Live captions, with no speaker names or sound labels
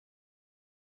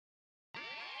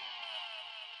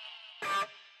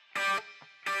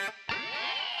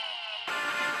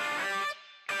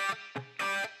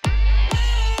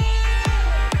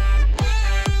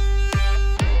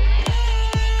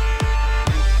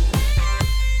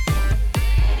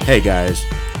Hey guys,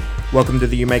 welcome to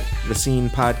the You Make the Scene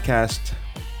podcast.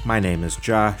 My name is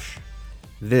Josh.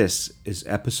 This is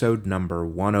episode number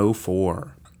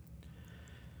 104.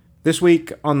 This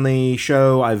week on the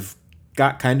show, I've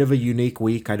got kind of a unique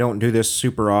week. I don't do this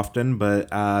super often, but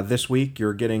this week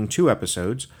you're getting two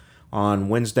episodes. On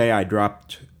Wednesday, I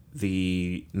dropped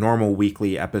the normal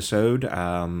weekly episode.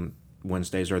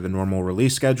 Wednesdays are the normal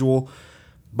release schedule.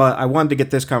 But I wanted to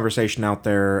get this conversation out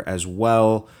there as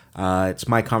well. It's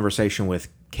my conversation with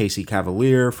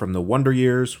Cavaliere from the Wonder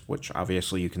Years, which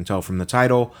obviously you can tell from the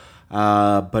title.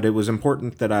 But it was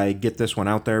important that I get this one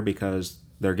out there because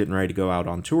they're getting ready to go out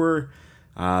on tour.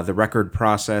 The Record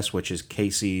Process, which is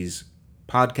Casey's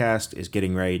podcast, is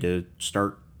getting ready to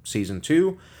start season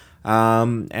 2.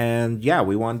 And yeah,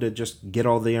 we wanted to just get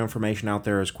all the information out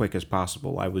there as quick as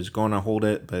possible. I was going to hold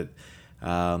it, but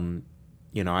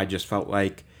I just felt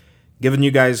like giving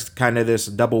you guys kind of this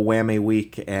double whammy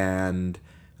week and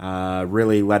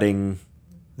really letting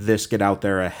this get out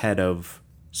there ahead of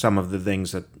some of the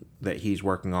things that he's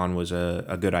working on was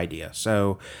a good idea.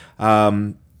 So,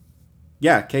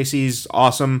 yeah, Casey's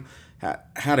awesome.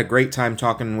 Had a great time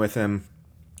talking with him.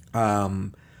 I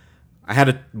had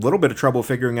a little bit of trouble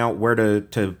figuring out where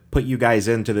to put you guys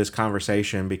into this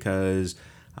conversation because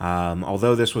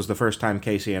although this was the first time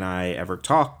Casey and I ever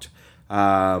talked,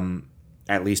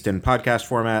 at least in podcast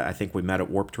format. I think we met at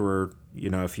Warped Tour,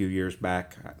 a few years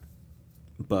back,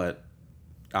 but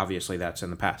obviously that's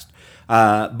in the past.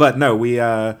 But no, we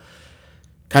kind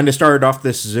of started off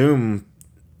this Zoom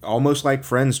almost like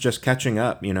friends, just catching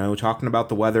up, talking about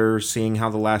the weather, seeing how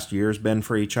the last year's been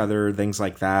for each other, things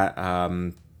like that.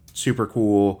 Super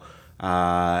cool.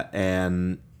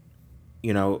 And,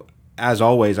 as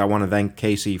always, I want to thank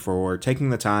Casey for taking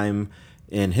the time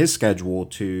in his schedule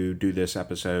to do this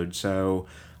episode. So,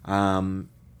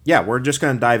 we're just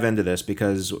going to dive into this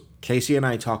because Casey and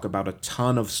I talk about a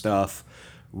ton of stuff,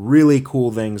 really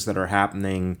cool things that are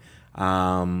happening,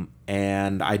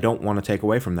 and I don't want to take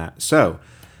away from that. So,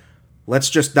 let's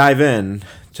just dive in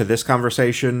to this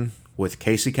conversation with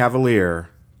Casey Cavaliere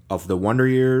of the Wonder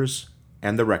Years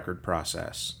and the Record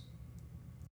Process.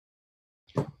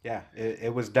 Yeah,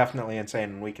 it was definitely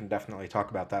insane, and we can definitely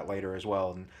talk about that later as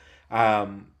well. And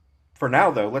for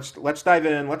now, though, let's dive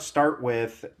in. Let's start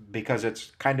with, because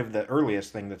it's kind of the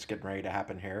earliest thing that's getting ready to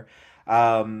happen here.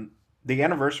 The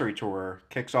anniversary tour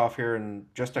kicks off here in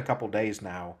just a couple days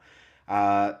now.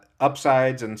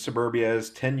 Upsides and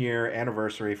Suburbia's 10-year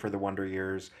anniversary for the Wonder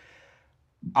Years.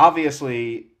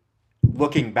 Obviously,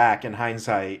 looking back in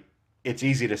hindsight, it's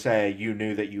easy to say you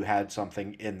knew that you had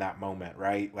something in that moment,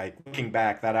 right? Like, looking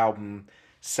back, that album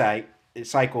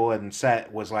cycle and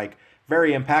set was like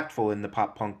very impactful in the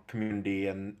pop punk community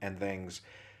and things.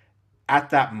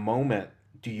 At that moment,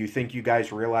 do you think you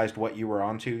guys realized what you were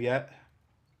onto yet?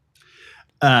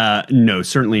 No,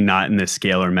 certainly not in the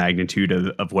scale or magnitude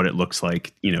of what it looks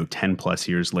like, 10 plus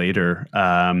years later.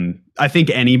 I think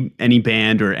any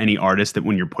band or any artist that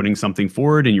when you're putting something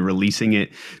forward and you're releasing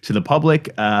it to the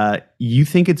public, you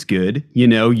think it's good.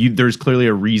 There's clearly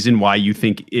a reason why you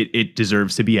think it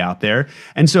deserves to be out there.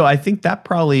 And so I think that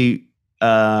probably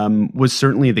was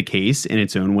certainly the case in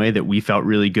its own way, that we felt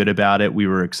really good about it. We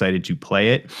were excited to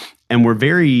play it. And we're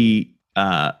very,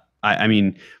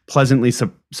 pleasantly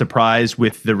surprised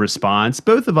with the response,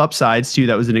 both of Upsides too.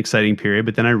 That was an exciting period.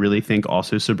 But then I really think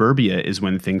also Suburbia is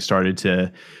when things started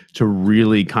to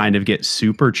really kind of get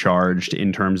supercharged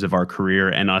in terms of our career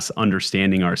and us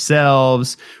understanding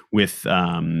ourselves with,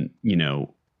 a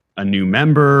new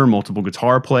member, multiple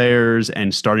guitar players,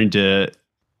 and starting to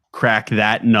crack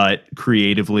that nut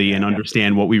creatively and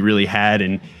understand what we really had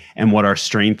and what our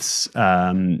strengths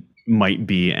might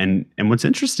be. And what's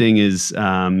interesting is,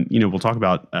 we'll talk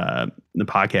about the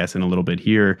podcast in a little bit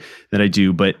here that I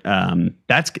do, but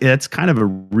that's kind of a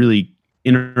really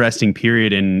interesting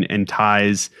period and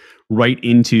ties right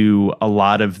into a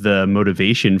lot of the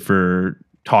motivation for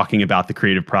talking about the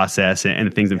creative process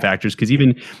and things and factors. Because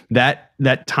even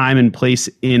that time and place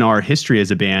in our history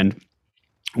as a band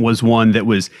was one that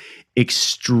was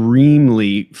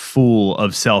extremely full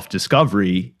of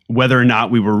self-discovery, whether or not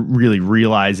we were really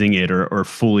realizing it or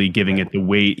fully giving it the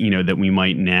weight, that we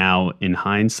might now in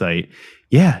hindsight.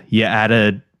 Yeah, you add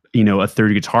a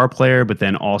third guitar player, but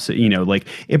then also,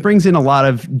 it brings in a lot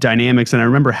of dynamics. And I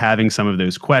remember having some of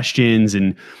those questions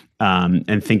and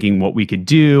thinking what we could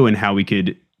do and how we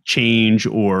could change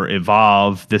or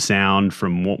evolve the sound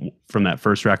from that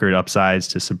first record, Upsides,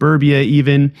 to Suburbia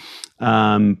even.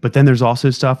 But then there's also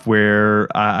stuff where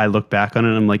I look back on it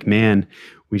and I'm like, man,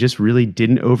 we just really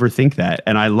didn't overthink that,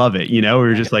 and I love it. We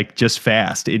were just like, just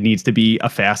fast. It needs to be a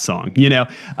fast song.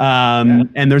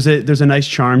 And there's a nice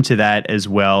charm to that as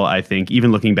well. I think,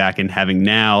 even looking back and having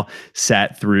now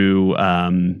sat through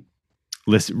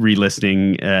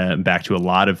re-listening back to a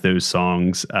lot of those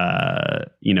songs,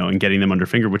 and getting them under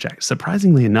finger, which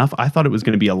surprisingly enough, I thought it was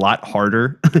going to be a lot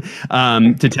harder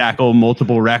to tackle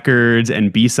multiple records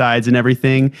and B-sides and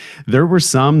everything. There were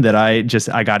some that I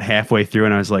got halfway through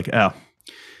and I was like, oh,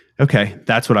 okay,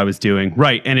 that's what I was doing.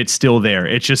 Right. And it's still there.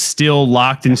 It's just still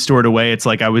locked and stored away. It's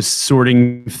like I was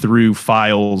sorting through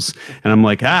files and I'm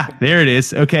like, there it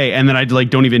is. Okay. And then I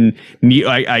don't even need,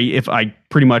 if I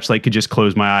pretty much could just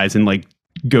close my eyes and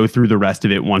go through the rest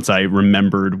of it once I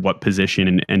remembered what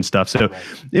position and stuff. So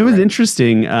it was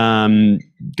interesting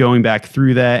going back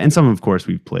through that. And some, of course,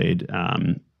 we've played,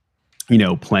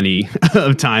 plenty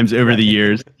of times over the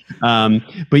years.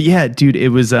 But yeah, dude, it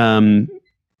was,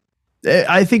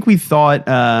 I think we thought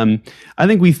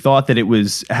that it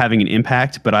was having an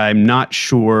impact, but I'm not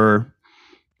sure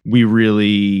we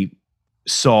really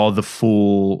saw the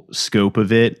full scope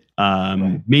of it.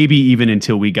 Maybe even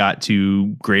until we got to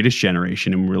Greatest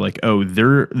Generation, and we're like, oh,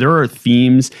 there are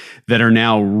themes that are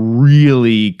now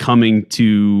really coming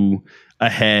to a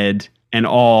head and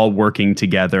all working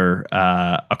together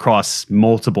across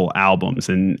multiple albums,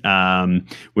 and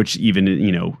which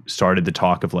even started the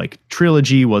talk of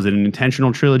trilogy. Was it an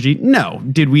intentional trilogy? No.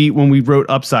 Did we, when we wrote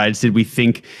Upsides, did we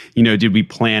think, did we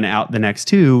plan out the next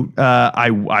two?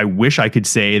 I wish I could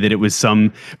say that it was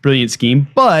some brilliant scheme,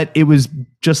 but it was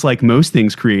just like most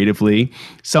things creatively,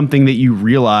 something that you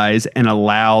realize and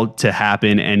allow to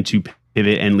happen and to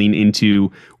pivot and lean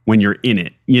into when you're in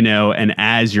it, and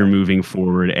as you're moving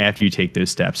forward after you take those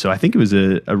steps. So I think it was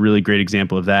a really great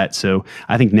example of that. So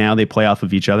I think now they play off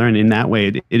of each other. And in that way,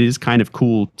 it is kind of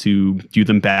cool to do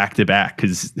them back to back,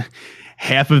 because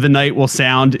half of the night will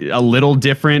sound a little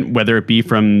different, whether it be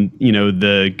from,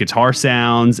 the guitar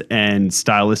sounds and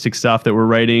stylistic stuff that we're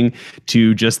writing,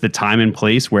 to just the time and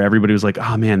place where everybody was like,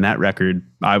 oh man, that record,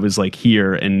 I was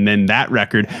here. And then that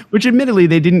record, which admittedly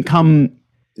they didn't come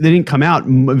out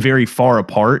very far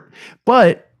apart,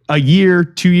 but a year,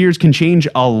 2 years can change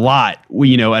a lot,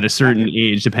 at a certain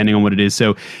age, depending on what it is.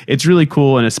 So it's really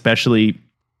cool. And especially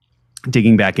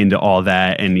digging back into all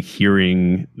that and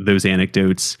hearing those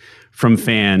anecdotes from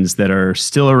fans that are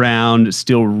still around,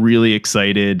 still really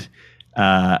excited,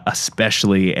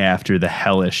 especially after the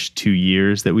hellish 2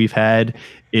 years that we've had.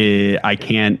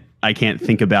 I can't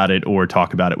think about it or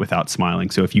talk about it without smiling.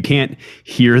 So if you can't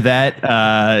hear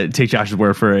that, take Josh's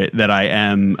word for it that I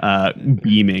am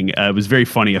beaming. It was very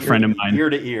funny. A friend of mine, ear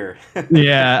to ear.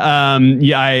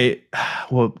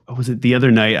 Well, was it the other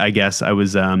night? I guess I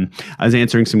was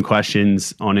answering some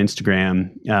questions on Instagram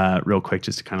real quick,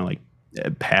 just to kind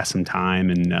of pass some time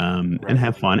and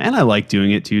have fun. And I like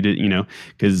doing it too,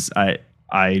 because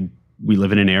we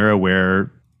live in an era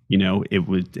where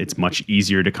it's much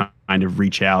easier to kind of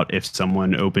reach out if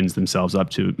someone opens themselves up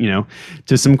to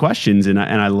some questions, and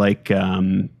I like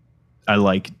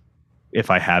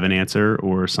if I have an answer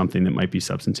or something that might be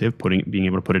substantive, being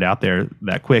able to put it out there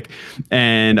that quick.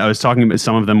 And I was talking about,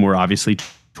 some of them were obviously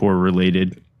tour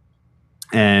related,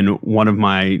 and one of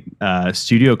my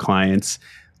studio clients,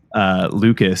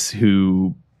 Lucas,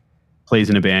 who plays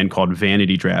in a band called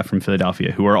Vanity Draft from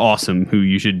Philadelphia, who are awesome, who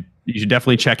you should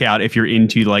definitely check out if you're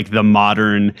into the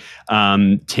modern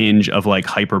tinge of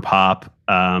hyper pop,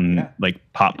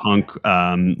 pop punk,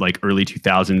 early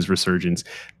 2000s resurgence.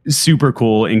 Super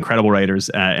cool, incredible writers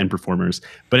and performers.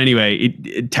 But anyway,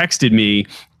 it texted me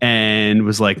and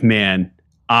was like, man,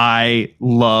 I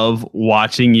love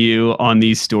watching you on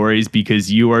these stories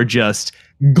because you are just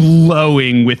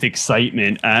glowing with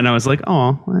excitement. And I was like,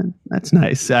 oh, that's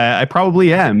nice. I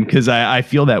probably am, because I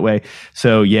feel that way.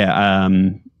 So yeah,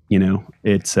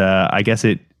 it's I guess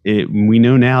we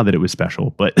know now that it was special,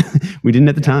 but we didn't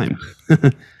at the time.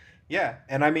 Yeah.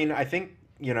 And I mean, I think,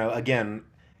 again,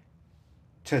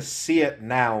 to see it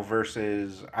now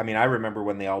versus, I mean, I remember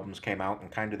when the albums came out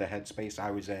and kind of the headspace I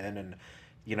was in, and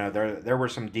there were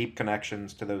some deep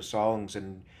connections to those songs,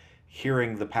 and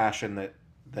hearing the passion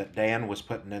that Dan was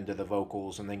putting into the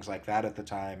vocals and things like that at the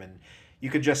time, and you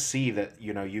could just see that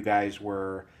you guys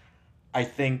were, I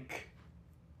think,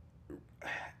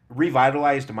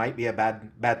 revitalized might be a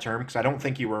bad term, because I don't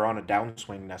think you were on a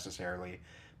downswing necessarily,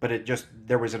 but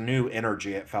there was a new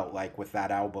energy, it felt like, with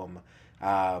that album,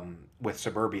 with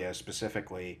Suburbia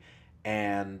specifically,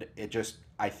 and it just,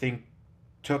 I think,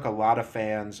 took a lot of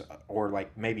fans, or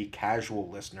maybe casual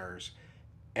listeners,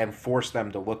 and forced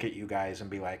them to look at you guys and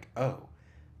be like, oh,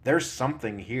 there's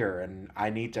something here, and I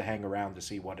need to hang around to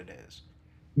see what it is.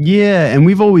 Yeah, and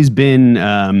we've always been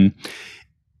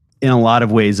in a lot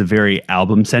of ways a very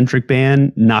album centric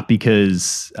band, not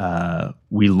because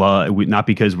not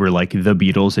because we're like the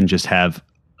Beatles and just have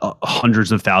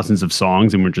hundreds of thousands of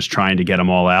songs and we're just trying to get them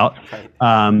all out,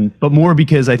 Right. but more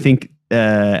because I think,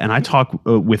 and I talk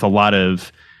with a lot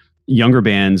of younger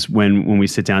bands when we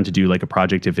sit down to do like a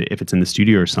project, if it's in the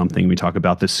studio or something, we talk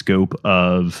about the scope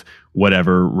of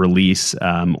whatever release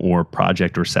or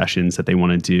project or sessions that they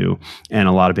want to do. And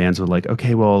a lot of bands are like,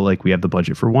 okay, well, like we have the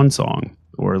budget for one song,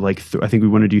 or like I think we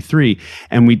want to do three.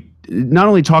 And we not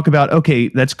only talk about, okay,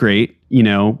 that's great,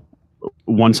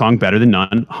 one song better than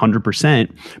none,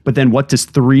 100%, but then what does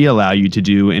three allow you to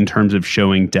do in terms of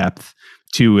showing depth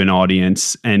to an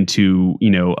audience and to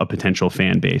a potential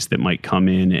fan base that might come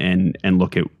in and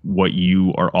look at what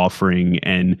you are offering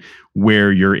and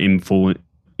where your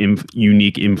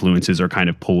unique influences are kind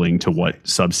of pulling to what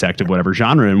subsect of whatever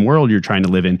genre and world you're trying to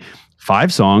live in.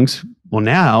 5 songs. Well,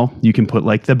 now you can put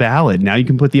like the ballad. Now you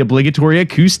can put the obligatory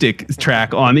acoustic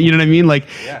track on. You know what I mean? Like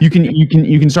Yeah. you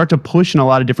can start to push in a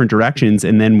lot of different directions.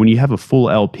 And then when you have a full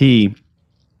LP,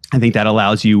 I think that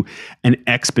allows you an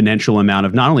exponential amount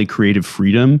of not only creative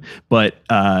freedom, but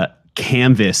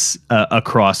canvas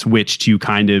across which to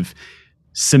kind of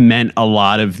cement a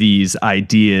lot of these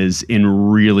ideas in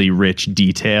really rich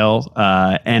detail,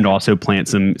 and also plant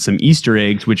some Easter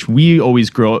eggs, which we always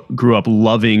grew up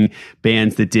loving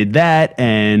bands that did that,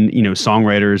 and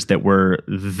songwriters that were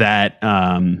that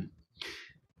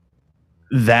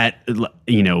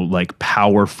like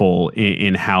powerful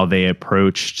in how they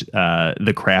approached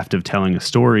the craft of telling a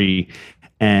story.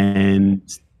 And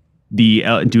the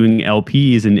doing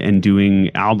LPs and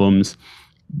doing albums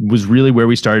was really where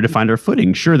we started to find our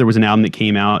footing. Sure, there was an album that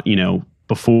came out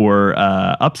before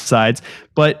Upsides,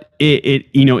 but it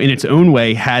in its own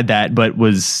way had that, but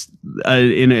was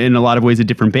in a lot of ways a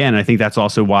different band. And I think that's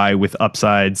also why with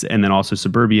Upsides and then also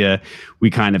Suburbia,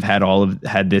 we kind of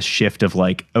had this shift of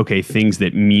like, okay, things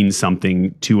that mean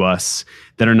something to us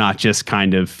that are not just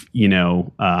kind of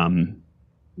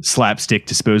slapstick,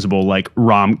 disposable, like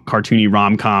cartoony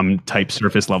rom-com type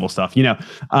surface level stuff, and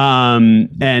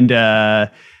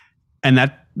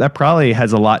that probably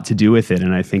has a lot to do with it.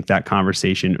 And I think that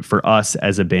conversation for us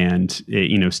as a band,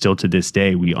 still to this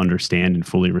day, we understand and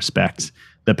fully respect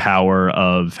the power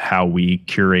of how we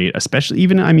curate, especially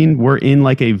we're in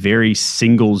like a very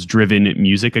singles driven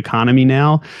music economy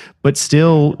now, but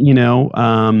still,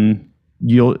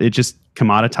 it just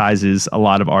commoditizes a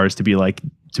lot of ours to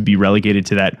be relegated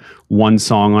to that one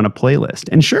song on a playlist.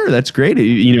 And sure, that's great.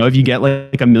 If you get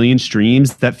like 1 million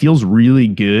streams, that feels really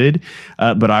good.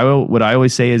 But what I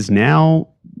always say is now,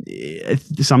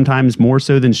 sometimes more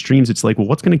so than streams, it's like, well,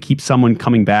 what's going to keep someone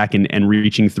coming back and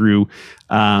reaching through?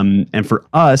 And for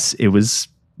us,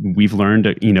 we've learned,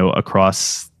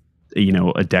 across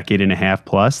a decade and a half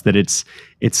plus, that it's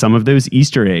some of those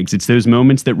Easter eggs. It's those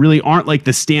moments that really aren't like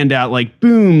the standout, like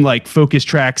boom, like focus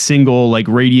track single, like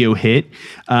radio hit.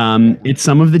 It's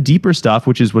some of the deeper stuff,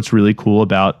 which is what's really cool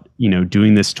about,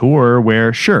 doing this tour,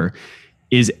 where sure,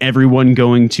 is everyone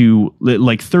going to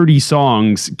like 30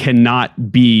 songs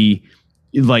cannot be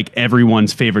like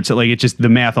everyone's favorite. So like, it's just the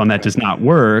math on that does not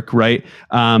work. Right.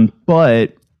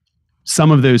 But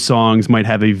some of those songs might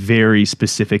have a very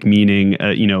specific meaning,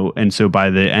 and so by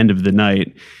the end of the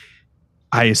night,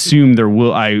 I assume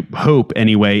I hope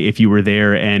anyway, if you were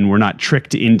there and were not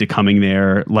tricked into coming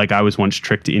there, like I was once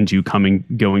tricked into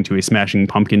going to a Smashing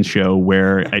Pumpkins show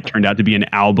where it turned out to be an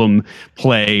album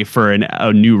play for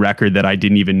a new record that I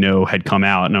didn't even know had come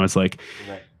out. And I was like,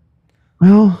 right.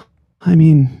 Well,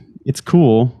 it's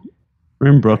cool. We're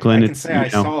in Brooklyn. I can say I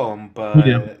saw them, but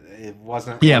it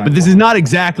wasn't. Yeah, but this is not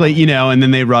exactly, and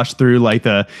then they rush through like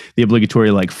the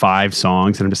obligatory like 5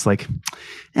 songs. And I'm just like,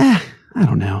 I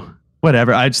don't know.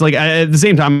 Whatever. I just at the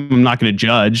same time, I'm not going to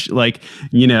judge. Like,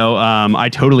 I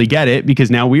totally get it because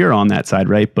now we are on that side,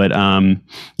 right? But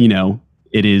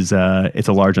it is it's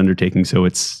a large undertaking, so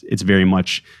it's very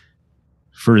much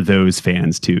for those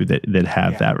fans too that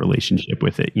have that relationship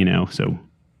with it. So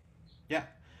yeah,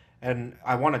 and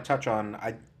I want to touch on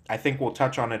I think we'll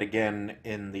touch on it again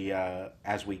in the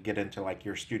as we get into like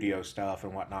your studio stuff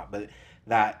and whatnot. But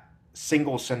that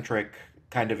single centric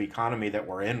kind of economy that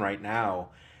we're in right now,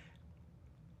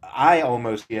 I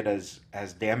almost see it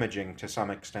as damaging to some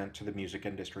extent to the music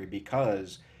industry,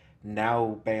 because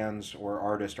now bands or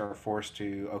artists are forced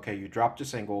to, okay, you dropped a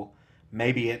single,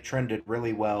 maybe it trended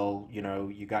really well,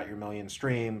 you got your 1 million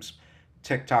streams,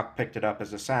 TikTok picked it up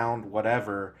as a sound,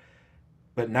 whatever,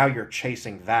 but now you're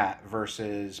chasing that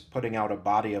versus putting out a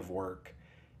body of work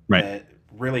that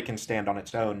really can stand on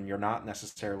its own. You're not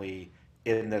necessarily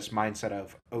in this mindset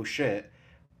of, oh shit,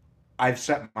 I've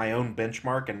set my own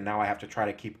benchmark, and now I have to try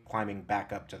to keep climbing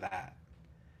back up to that.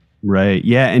 Right.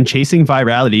 Yeah. And chasing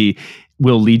virality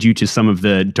will lead you to some of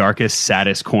the darkest,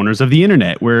 saddest corners of the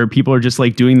internet where people are just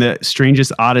like doing the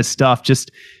strangest, oddest stuff just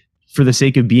for the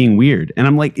sake of being weird. And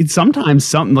I'm like, it's sometimes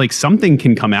something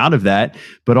can come out of that,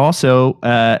 but also,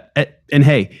 and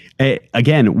hey,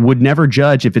 again, would never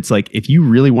judge if it's like, if you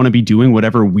really want to be doing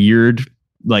whatever weird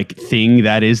like thing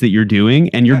that is that you're doing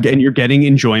and you're getting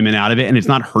enjoyment out of it and it's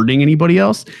not hurting anybody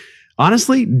else,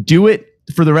 honestly, do it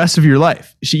for the rest of your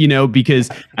life, because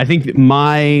I think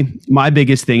my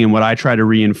biggest thing and what I try to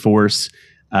reinforce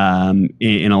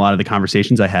in a lot of the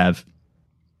conversations I have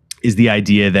is the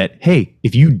idea that, hey,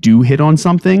 if you do hit on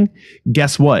something,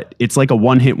 guess what? It's like a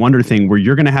one-hit wonder thing where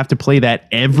you're going to have to play that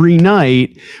every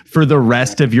night for the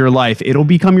rest of your life. It'll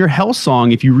become your hell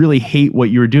song if you really hate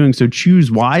what you're doing. So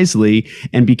choose wisely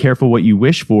and be careful what you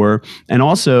wish for. And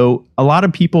also, a lot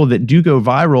of people that do go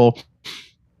viral,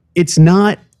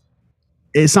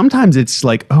 sometimes it's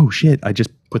like, oh shit, I just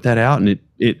put that out and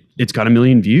it's got 1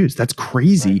 million views. That's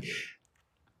crazy. Right.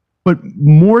 But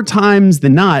more times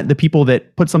than not, the people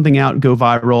that put something out, go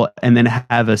viral, and then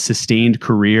have a sustained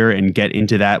career and get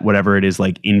into that, whatever it is,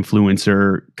 like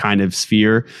influencer kind of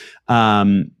sphere,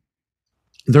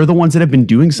 they're the ones that have been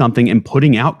doing something and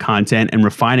putting out content and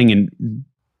refining and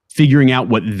figuring out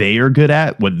what they are good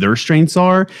at, what their strengths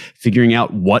are, figuring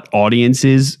out what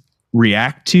audiences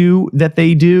react to that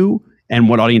they do and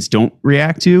what audience don't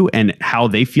react to and how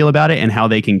they feel about it and how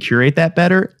they can curate that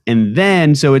better. And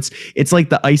then, so it's like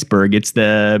the iceberg. It's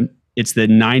the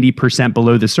 90%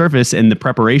 below the surface and the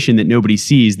preparation that nobody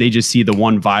sees. They just see the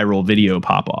one viral video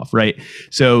pop off, right?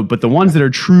 So, but the ones that are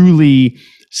truly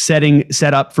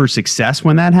set up for success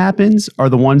when that happens are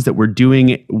the ones that were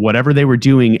doing whatever they were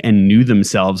doing and knew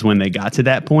themselves when they got to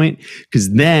that point, because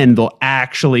then they'll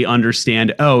actually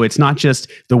understand, oh, it's not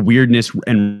just the weirdness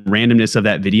and randomness of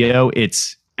that video,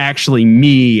 it's actually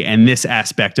me and this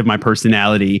aspect of my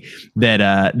personality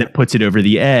that puts it over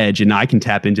the edge, and I can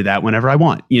tap into that whenever I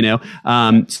want,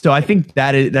 so I think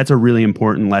that's a really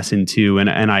important lesson too,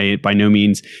 and I by no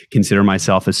means consider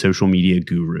myself a social media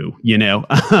guru,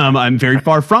 I'm very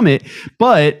far from it,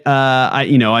 but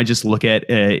I just look at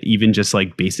even just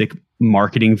like basic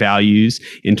marketing values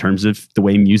in terms of the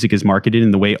way music is marketed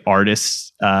and the way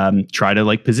artists try to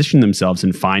like position themselves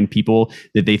and find people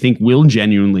that they think will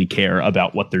genuinely care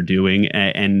about what they're doing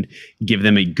and give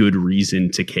them a good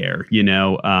reason to care,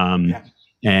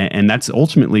 and that's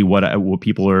ultimately what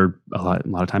people are a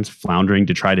lot of times floundering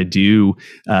to try to do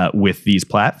with these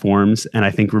platforms. And I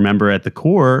think, remember, at the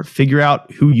core, figure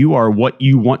out who you are, what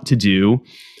you want to do,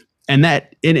 and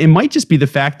that it might just be the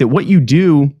fact that what you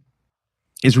do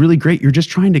is really great. You're just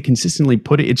trying to consistently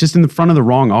put it. It's just in the front of the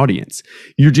wrong audience.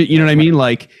 You know what I mean?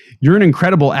 Like, you're an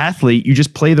incredible athlete. You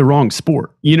just play the wrong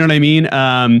sport. You know what I mean?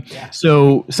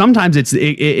 So sometimes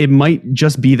it might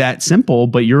just be that simple,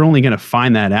 but you're only going to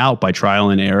find that out by trial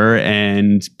and error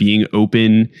and being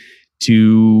open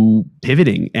to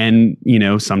pivoting. And,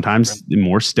 sometimes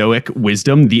more stoic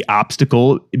wisdom, the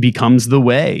obstacle becomes the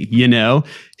way,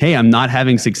 hey, I'm not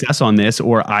having success on this,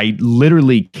 or I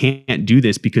literally can't do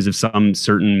this because of some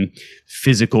certain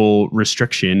physical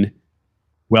restriction.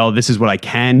 Well, this is what I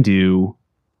can do.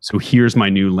 So here's my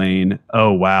new lane.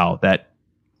 Oh, wow. That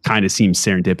kind of seems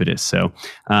serendipitous. So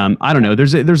I don't know.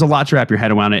 There's a lot to wrap your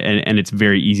head around it, and it's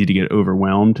very easy to get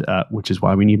overwhelmed, which is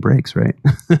why we need breaks, right?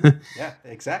 Yeah,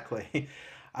 exactly.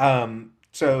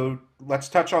 So let's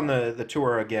touch on the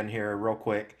tour again here real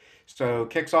quick. So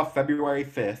kicks off February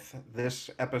 5th. This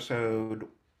episode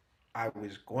I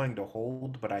was going to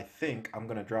hold, but I think I'm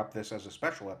going to drop this as a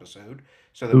special episode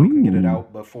so that we can get it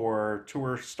out before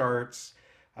tour starts.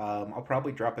 I'll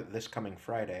probably drop it this coming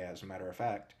Friday, as a matter of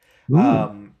fact.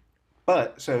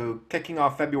 But so kicking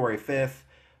off February 5th,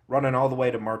 running all the way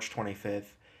to March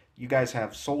 25th, you guys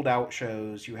have sold out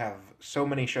shows. You have so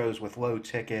many shows with low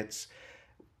tickets.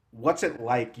 What's it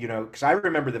like, because I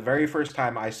remember the very first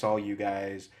time I saw you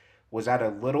guys was at a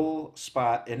little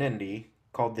spot in Indy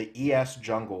called the ES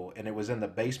Jungle, and it was in the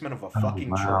basement of a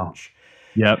fucking church.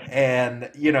 Yep. And,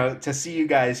 to see you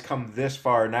guys come this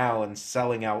far now and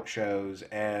selling out shows,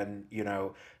 and,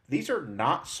 these are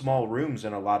not small rooms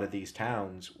in a lot of these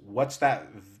towns. What's that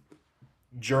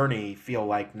journey feel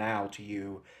like now to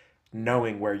you,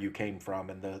 knowing where you came from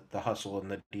and the hustle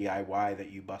and the DIY that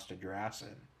you busted your ass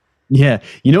in? Yeah.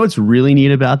 What's really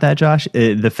neat about that, Josh?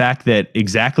 The fact that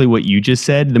exactly what you just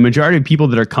said, the majority of people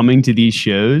that are coming to these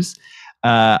shows,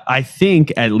 I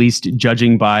think, at least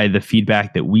judging by the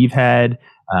feedback that we've had,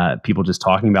 people just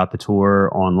talking about the tour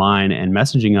online and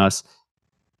messaging us,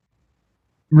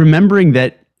 remembering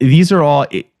that these are all,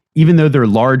 even though they're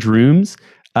large rooms,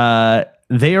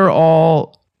 they are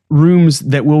all rooms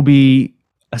that will be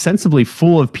ostensibly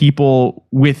full of people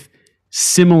with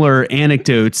similar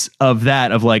anecdotes of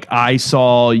that, of like, I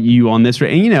saw you on this,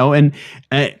 and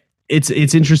uh, it's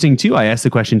interesting too. I asked the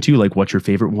question too, like, what's your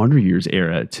favorite Wonder Years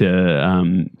era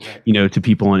to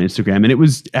people on Instagram, and it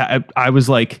was I was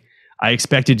like, I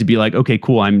expected to be like, okay,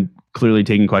 cool, I'm clearly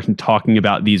taking question talking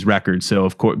about these records, so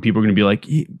of course people are going to be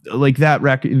like that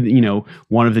record,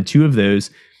 one of the two of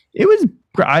those. It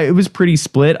was pretty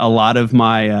split. A lot of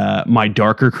my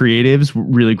darker creatives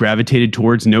really gravitated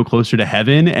towards No Closer to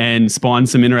Heaven and spawned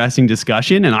some interesting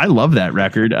discussion. And I love that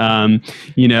record, and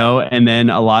then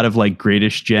a lot of like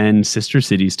Greatest Gen Sister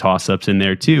Cities toss ups in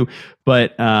there too.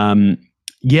 But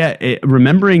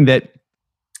remembering that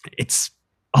it's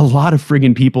a lot of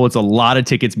friggin' people, it's a lot of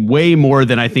tickets, way more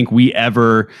than I think we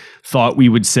ever thought we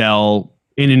would sell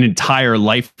in an entire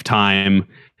lifetime.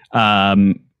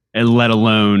 And let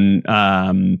alone,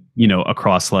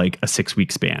 across like a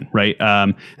 6-week span, right?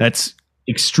 That's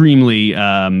extremely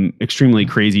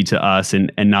crazy to us,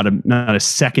 and not a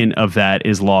second of that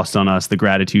is lost on us. The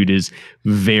gratitude is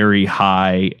very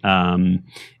high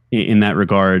in that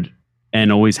regard,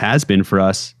 and always has been for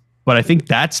us. But I think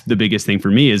that's the biggest thing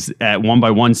for me, is at one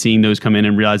by one seeing those come in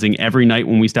and realizing every night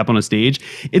when we step on a stage,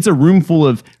 it's a room full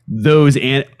of those.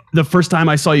 And the first time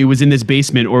I saw you was in this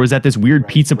basement, or was at this weird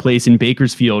pizza place in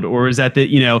Bakersfield, or was at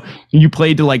you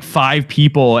played to like 5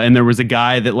 people and there was a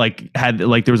guy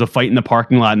that there was a fight in the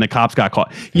parking lot and the cops got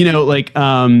caught,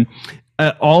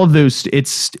 all of those,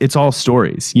 it's all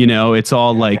stories, it's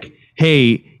all like,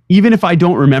 hey, even if I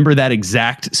don't remember that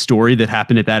exact story that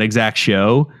happened at that exact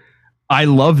show, I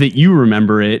love that you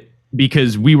remember it,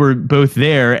 because we were both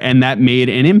there and that made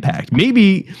an impact.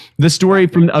 Maybe the story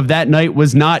of that night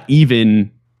was not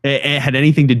even, it had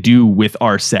anything to do with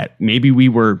our set. Maybe we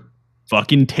were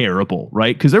fucking terrible,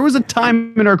 right? Because there was a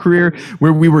time in our career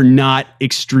where we were not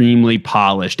extremely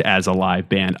polished as a live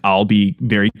band. I'll be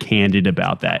very candid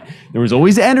about that. There was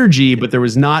always energy, but there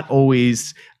was not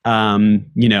always,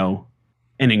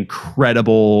 an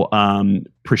incredible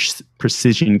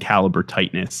precision caliber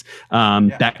tightness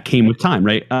that came with time,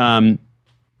 right? And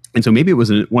so maybe it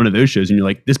was one of those shows and you're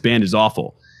like, this band is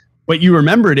awful. But you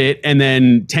remembered it, and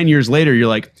then 10 years later, you're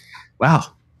like, wow,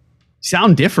 you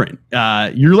sound different.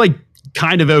 You're like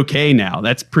kind of okay now.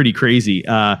 That's pretty crazy.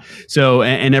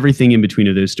 And everything in between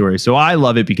of those stories. So I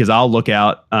love it because I'll look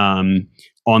out on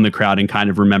the crowd and kind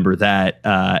of remember that.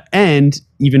 And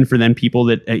even for then people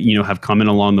that, have come in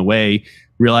along the way,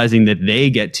 realizing that they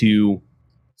get to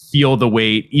feel the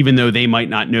weight, even though they might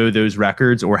not know those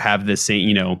records or have the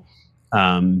same,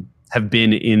 have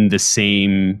been in the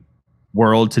same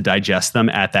world to digest them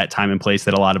at that time and place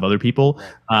that a lot of other people,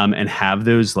 and have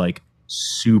those like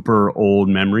super old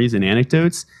memories and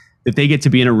anecdotes, that they get to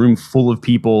be in a room full of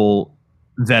people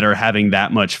that are having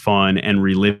that much fun and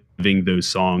reliving those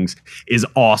songs is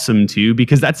awesome too,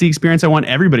 because that's the experience I want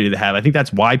everybody to have. I think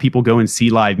that's why people go and see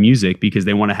live music, because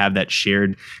they want to have that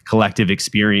shared collective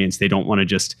experience. They don't want to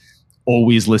just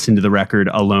always listen to the record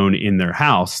alone in their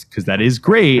house, because that is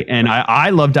great. And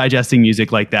I love digesting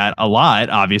music like that a lot.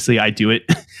 Obviously, I do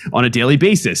it on a daily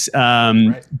basis.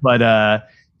 But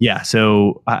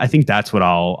so I think that's what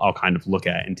I'll kind of look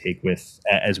at and take with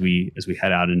as we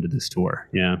head out into this tour.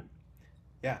 Yeah.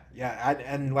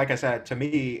 And like I said, to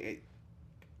me,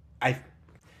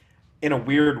 in a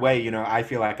weird way, I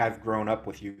feel like I've grown up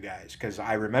with you guys, because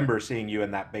I remember seeing you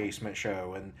in that basement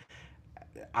show, and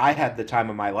I had the time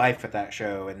of my life at that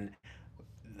show. And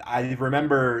I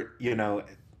remember,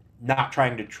 not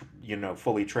trying to,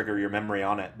 fully trigger your memory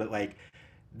on it, but like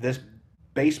this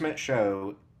basement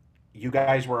show, you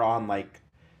guys were on like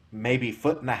maybe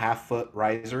 1.5 foot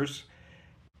risers,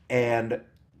 and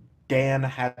Dan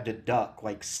had to duck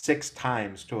like 6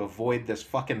 times to avoid this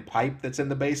fucking pipe that's in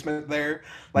the basement there.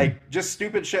 Like just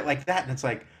stupid shit like that. And it's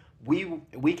like,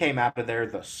 we came out of there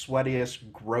the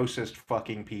sweatiest, grossest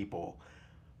fucking people.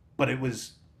 But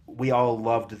we all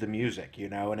loved the music,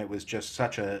 and it was just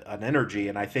such an energy.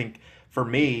 And I think for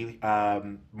me,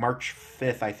 March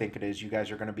 5th, I think it is, you guys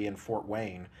are going to be in Fort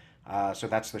Wayne. So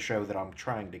that's the show that I'm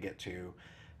trying to get to,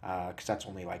 because that's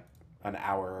only like an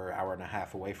hour and a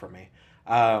half away from me.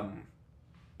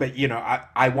 But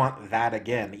I want that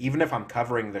again, even if I'm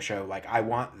covering the show. Like I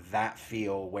want that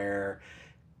feel where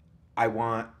I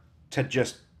want to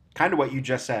just kind of what you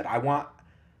just said. I want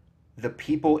the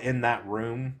people in that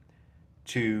room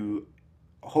to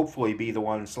hopefully be the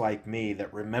ones like me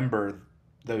that remember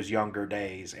those younger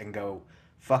days and go,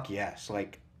 fuck yes,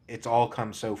 like it's all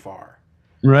come so far.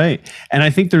 Right. And I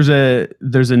think there's a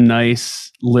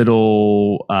nice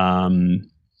little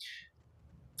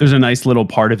there's a nice little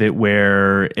part of it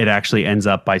where it actually ends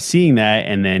up by seeing that,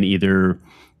 and then either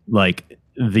like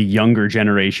the younger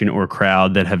generation or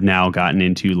crowd that have now gotten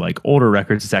into like older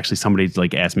records. It's actually somebody's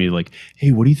like asked me like,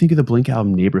 "Hey, what do you think of the Blink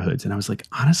album Neighborhoods?" And I was like,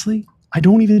 honestly, I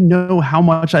don't even know how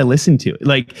much I listen to.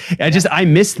 Like, I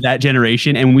missed that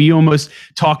generation. And we almost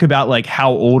talk about like,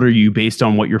 how old are you based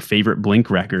on what your favorite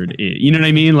Blink record is? You know what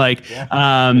I mean? Like,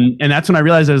 and that's when I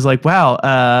realized I was like,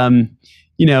 wow,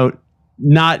 you know,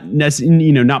 not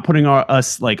putting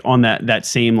us like on that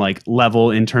same like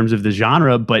level in terms of the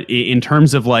genre, but in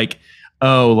terms of like,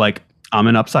 oh, like I'm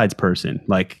an Upsides person,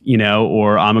 like,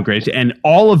 or I'm a great, and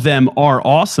all of them are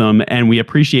awesome. And we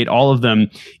appreciate all of them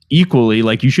equally.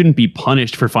 Like, you shouldn't be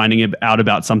punished for finding out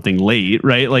about something late,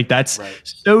 right? Like, that's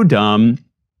so dumb.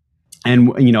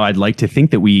 And, I'd like to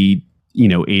think that we,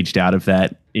 aged out of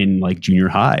that in like junior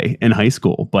high and high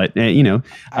school, but,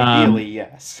 ideally,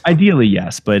 yes. Ideally,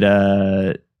 yes,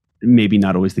 but maybe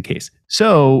not always the case.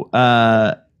 So,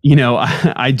 I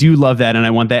do love that. And I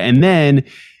want that. And then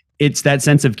it's that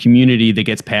sense of community that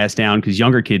gets passed down, because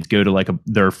younger kids go to like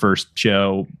their first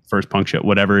punk show,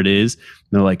 whatever it is. And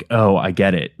they're like, oh, I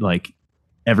get it. Like,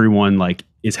 everyone like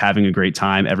is having a great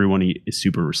time. Everyone is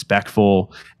super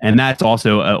respectful. And that's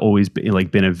also always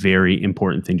been a very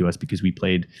important thing to us, because we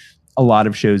played a lot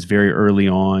of shows very early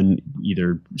on,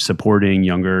 either supporting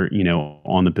younger,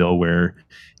 on the bill, where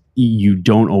you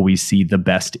don't always see the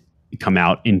best come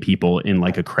out in people in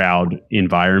like a crowd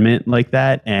environment like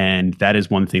that. And that is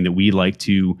one thing that we like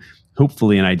to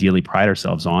hopefully and ideally pride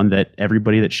ourselves on, that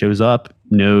everybody that shows up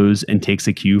knows and takes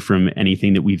a cue from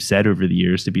anything that we've said over the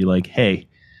years, to be like, hey,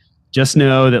 just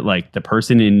know that like the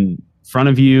person in front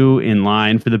of you in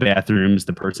line for the bathrooms,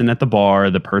 the person at the bar,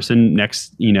 the person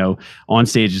next, on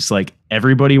stage, is like,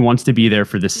 everybody wants to be there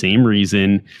for the same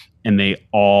reason. And they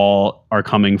all are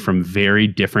coming from very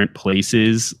different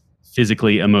places,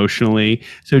 physically, emotionally.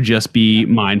 So just be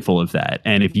mindful of that.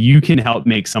 And if you can help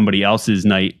make somebody else's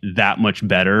night that much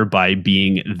better by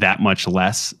being that much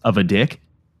less of a dick,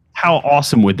 how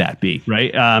awesome would that be?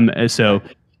 Right. So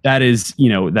that is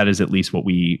at least what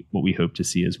we hope to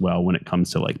see as well, when it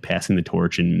comes to like passing the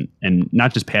torch, and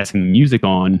not just passing the music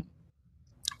on,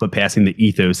 but passing the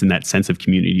ethos and that sense of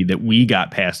community that we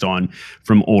got passed on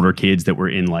from older kids that were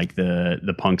in like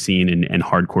the punk scene and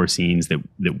hardcore scenes that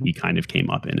we kind of came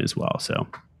up in as well. So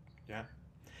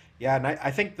yeah, and I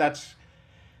think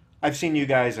I've seen you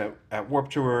guys at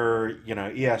Warped Tour,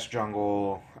 ES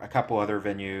Jungle, a couple other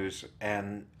venues,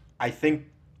 and I think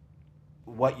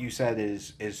what you said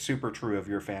is super true of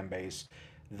your fan base,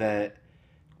 that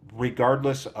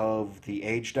regardless of the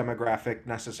age demographic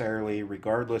necessarily,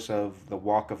 regardless of the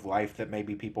walk of life that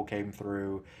maybe people came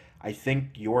through, I think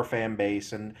your fan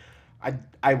base, and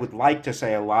I would like to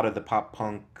say a lot of the pop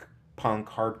punk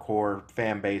hardcore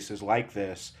fan base is like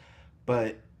this,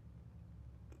 but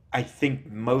I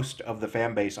think most of the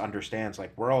fan base understands,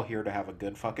 like, we're all here to have a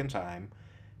good fucking time.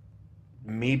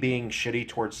 Me being shitty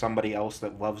towards somebody else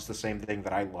that loves the same thing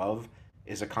that I love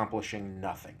is accomplishing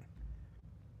nothing.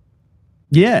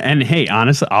 Yeah, and hey,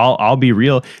 honestly, I'll be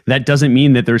real. That doesn't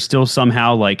mean that there's still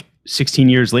somehow like 16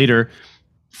 years later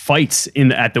fights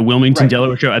at the Wilmington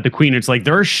Delaware show at the Queen. It's like,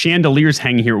 there are chandeliers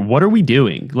hanging here. What are we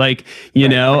doing? Like,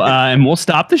 and we'll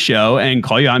stop the show and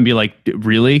call you out and be like,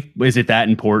 really? Is it that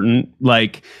important?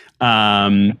 Like,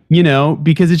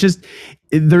 because it's just,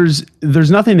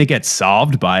 there's nothing that gets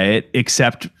solved by it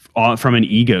except from an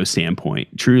ego standpoint,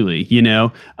 truly,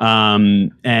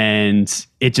 and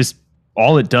it just,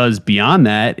 all it does beyond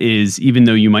that is, even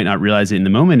though you might not realize it in the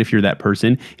moment, if you're that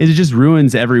person, is it just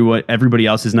ruins everybody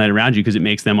else's night around you, because it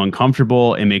makes them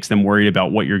uncomfortable. It makes them worried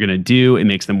about what you're going to do. It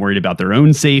makes them worried about their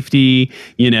own safety,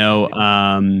 and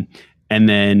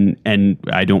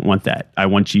I don't want that. I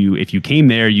want you, if you came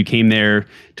there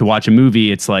to watch a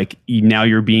movie, it's like, now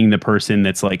you're being the person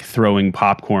that's like throwing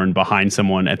popcorn behind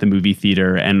someone at the movie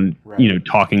theater and,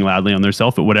 talking loudly on their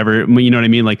cell phone, whatever, you know what I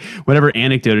mean? Like, whatever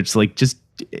anecdote, it's like,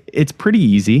 it's pretty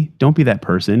easy. Don't be that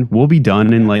person. We'll be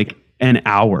done in like an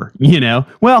hour,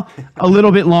 well, a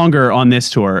little bit longer on this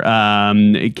tour.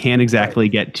 It can't exactly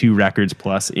get 2 records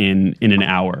plus in an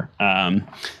hour.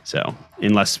 So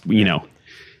unless we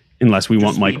Just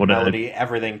want Michael melody,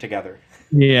 everything together.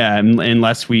 Yeah,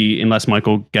 unless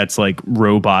Michael gets like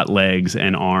robot legs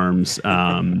and arms,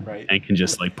 and can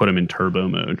just like put him in turbo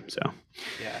mode. So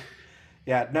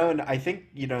yeah, no, and I think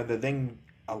the thing,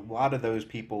 a lot of those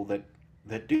people that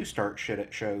do start shit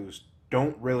at shows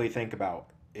don't really think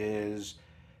about is,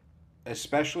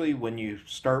 especially when you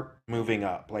start moving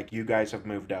up, like you guys have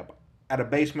moved up at a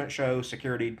basement show,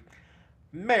 security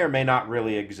may or may not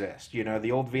really exist. You know,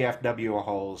 the old VFW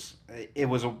halls, it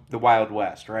was the Wild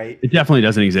West, right? It definitely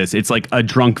doesn't exist. It's like a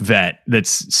drunk vet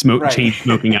that's Right. chain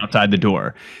smoking outside the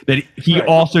door. That he Right.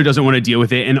 also doesn't want to deal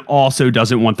with it, and also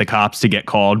doesn't want the cops to get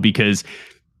called because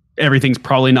everything's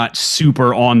probably not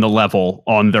super on the level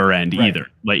on their end Right. either.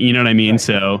 Like, you know what I mean? Right.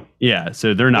 So yeah,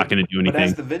 so they're not But going to do but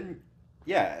as anything.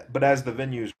 the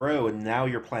venues grow, and now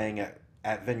you're playing at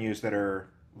venues that are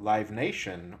Live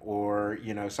Nation, or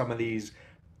you know, some of these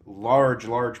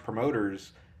large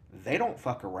promoters, they don't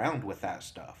fuck around with that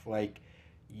stuff. Like,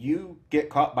 you get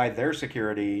caught by their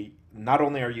security, not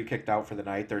only are you kicked out for the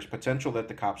night, there's potential that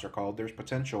the cops are called, there's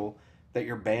potential that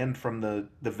you're banned from the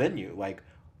venue. Like,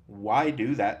 why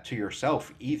do that to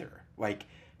yourself either? Like,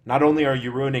 not only are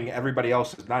you ruining everybody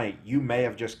else's night, you may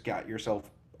have just got yourself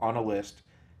on a list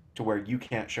to where you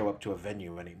can't show up to a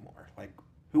venue anymore. Like,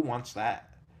 who wants that?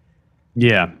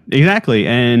 Yeah, exactly.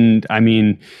 And I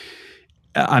mean,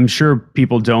 I'm sure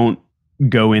people don't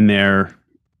go in there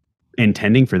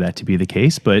intending for that to be the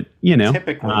case, but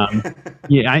Typically.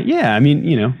 yeah. I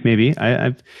mean, maybe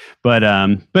but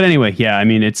anyway, yeah. I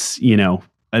mean, it's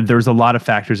there's a lot of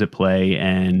factors at play,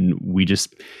 and we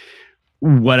just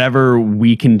whatever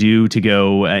we can do to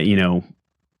go,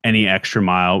 any extra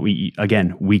mile.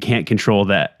 We can't control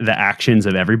the actions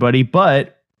of everybody,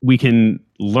 but we can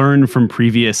learn from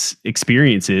previous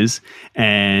experiences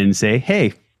and say,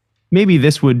 hey, maybe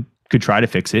this could try to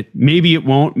fix it. Maybe it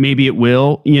won't. Maybe it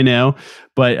will.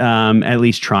 But at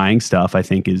least trying stuff, I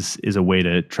think, is a way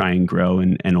to try and grow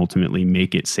and ultimately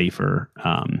make it safer.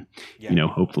 Yeah.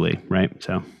 Hopefully, right?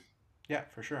 So Yeah,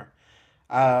 for sure.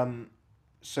 Um,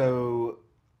 so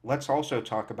let's also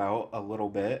talk about a little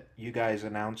bit. You guys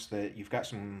announced that you've got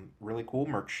some really cool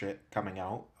merch shit coming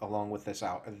out along with this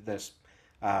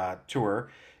tour.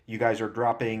 You guys are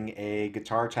dropping a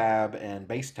guitar tab and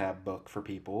bass tab book for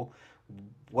people.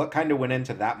 What kind of went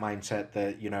into that mindset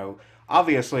that,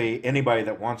 obviously anybody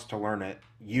that wants to learn it,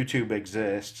 YouTube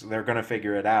exists, they're going to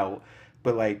figure it out.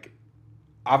 But like,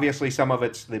 obviously some of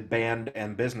it's the band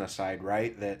and business side,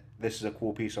 right? That this is a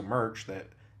cool piece of merch that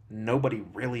nobody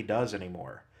really does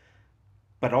anymore.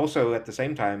 But also at the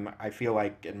same time, I feel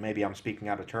like, and maybe I'm speaking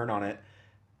out of turn on it,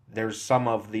 there's some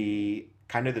of the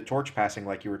kind of the torch passing,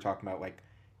 like you were talking about. Like,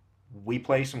 we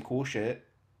play some cool shit,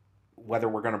 whether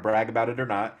we're going to brag about it or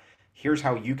not. Here's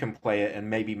how you can play it and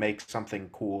maybe make something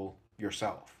cool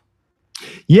yourself.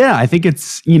 yeah, I think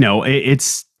it's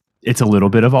it's a little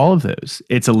bit of all of those.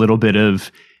 It's a little bit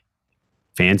of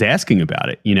fans asking about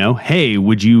it. Hey,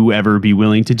 would you ever be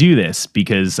willing to do this?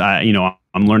 Because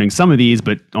I'm learning some of these,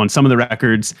 but on some of the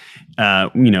records,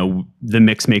 the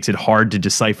mix makes it hard to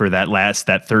decipher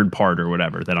that third part or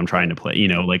whatever that I'm trying to play.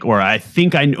 Like, or I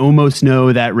think I almost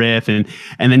know that riff, and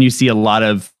then you see a lot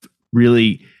of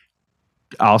really,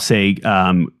 I'll say,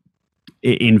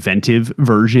 inventive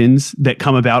versions that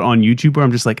come about on YouTube where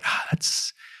I'm just like,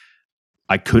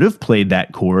 I could have played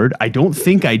that chord. I don't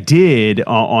think I did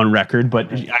on record,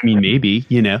 but I mean, maybe,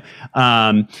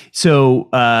 So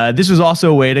this was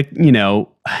also a way to,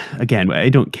 again, I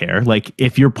don't care. Like,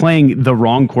 if you're playing the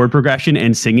wrong chord progression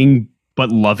and singing,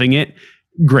 but loving it,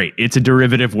 great. It's a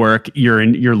derivative work.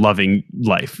 You're loving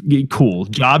life. Cool.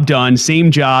 Job done. Same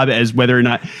job as whether or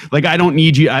not, like, I don't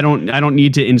need you. I don't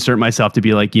need to insert myself to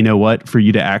be like, you know what, for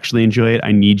you to actually enjoy it,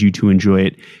 I need you to enjoy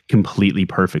it completely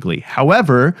perfectly.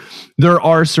 However, there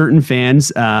are certain fans,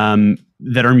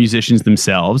 that are musicians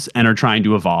themselves and are trying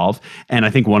to evolve. And I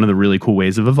think one of the really cool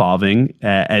ways of evolving,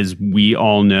 as we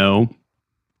all know,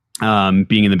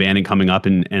 being in the band and coming up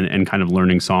and kind of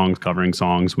learning songs, covering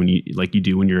songs when you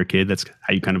do when you're a kid. That's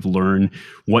how you kind of learn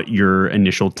what your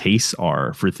initial tastes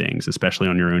are for things, especially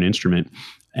on your own instrument.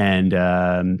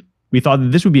 And we thought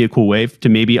that this would be a cool way to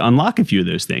maybe unlock a few of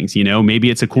those things.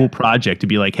 Maybe it's a cool project to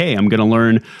be like, hey, I'm going to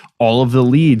learn all of the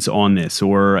leads on this,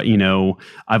 or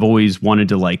I've always wanted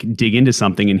to like dig into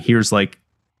something, and here's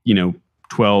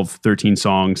 12, 13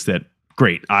 songs that,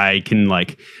 great, I can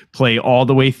like play all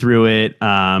the way through it.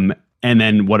 And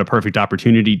then what a perfect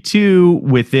opportunity too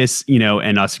with this,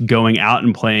 and us going out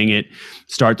and playing it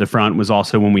start to front was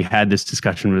also when we had this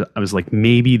discussion. I was like,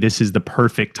 maybe this is the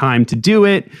perfect time to do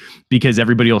it because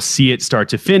everybody will see it start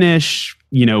to finish.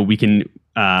 We can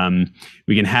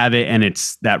have it, and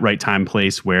it's that right time,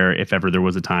 place where if ever there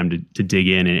was a time to dig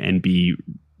in and be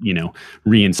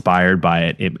re-inspired by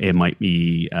it, it might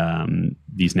be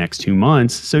these next 2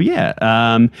 months. So yeah.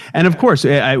 And of course,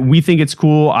 we think it's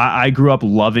cool. I grew up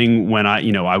loving when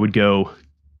I would go,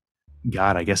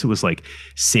 God, I guess it was like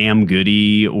Sam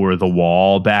Goody or The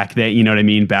Wall back then, you know what I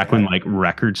mean? Back when like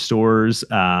record stores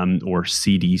or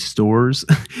CD stores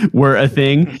were a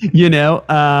thing,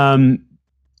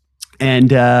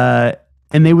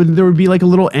 and there would be like a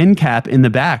little end cap in the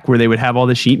back where they would have all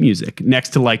the sheet music next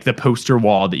to like the poster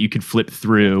wall that you could flip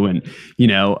through, and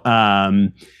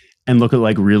and look at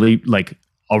like really like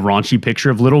a raunchy picture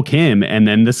of Little Kim, and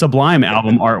then the Sublime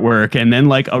album artwork, and then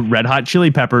like a Red Hot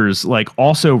Chili Peppers like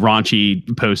also raunchy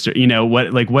poster,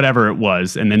 whatever it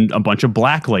was, and then a bunch of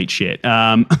Blacklight shit.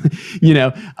 But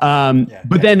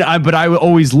I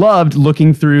always loved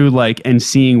looking through like and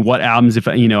seeing what albums if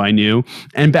I knew.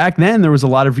 And back then there was a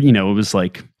lot of it was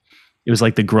like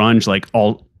the grunge like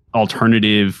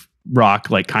alternative rock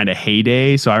like kind of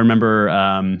heyday. So I remember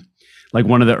like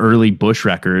one of the early Bush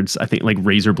records, I think like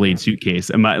Razor Blade Suitcase.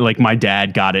 And my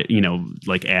dad got it,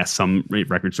 like asked some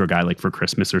record store guy like for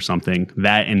Christmas or something.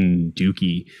 That and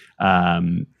Dookie,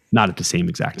 not at the same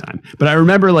exact time. But I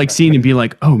remember like seeing and being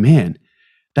like, oh man,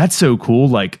 that's so cool.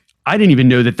 Like I didn't even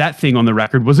know that thing on the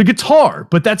record was a guitar,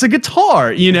 but that's a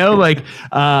guitar, like,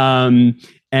 and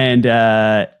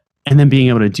then being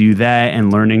able to do that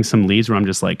and learning some leads where I'm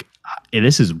just like,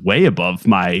 this is way above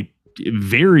my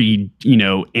very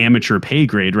amateur pay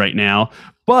grade right now,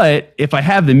 but if I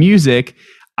have the music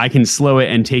I can slow it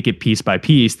and take it piece by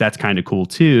piece. That's kind of cool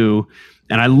too,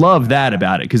 and I love that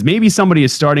about it, because maybe somebody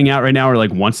is starting out right now or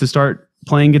like wants to start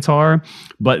playing guitar,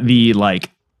 but the like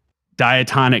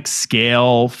diatonic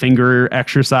scale finger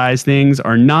exercise things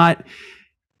are not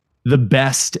the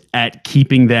best at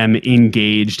keeping them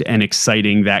engaged and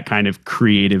exciting that kind of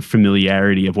creative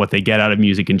familiarity of what they get out of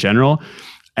music in general.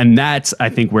 And that's, I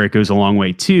think, where it goes a long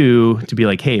way too, to be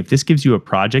like, hey, if this gives you a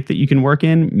project that you can work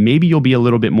in, maybe you'll be a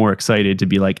little bit more excited to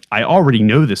be like, I already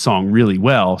know this song really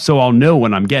well, so I'll know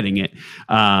when I'm getting it,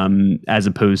 as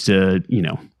opposed to,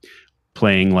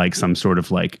 playing like some sort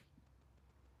of like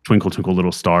Twinkle Twinkle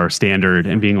Little Star standard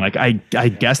and being like, I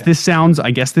guess this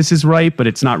is right, but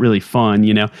it's not really fun,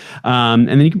 and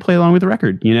then you can play along with the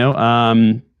record,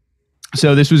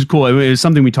 So this was cool. It was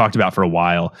something we talked about for a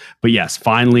while, but yes,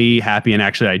 finally happy. And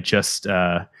actually I just,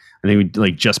 I think we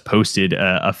like just posted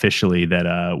officially that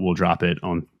we'll drop it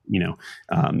on,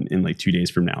 in like 2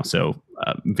 days from now. So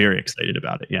very excited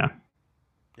about it. Yeah.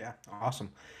 Yeah.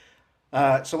 Awesome.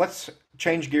 So let's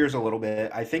change gears a little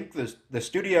bit. I think the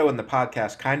studio and the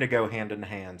podcast kind of go hand in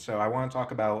hand. So I want to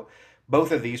talk about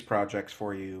both of these projects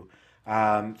for you.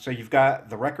 So you've got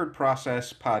the Record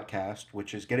Process podcast,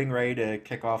 which is getting ready to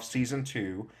kick off season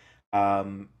 2.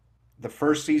 The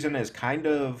first season is kind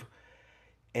of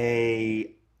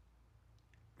a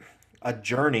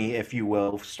journey, if you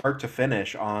will, start to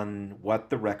finish on what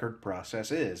the record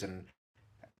process is, and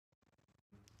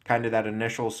kind of that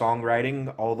initial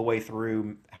songwriting all the way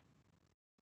through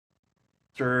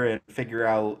and figure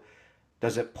out,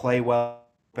 does it play well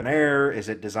open air? Is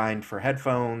it designed for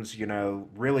headphones?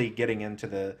 Really getting into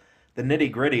the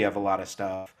nitty gritty of a lot of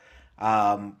stuff,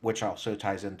 which also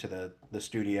ties into the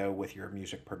studio with your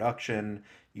music production.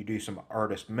 You do some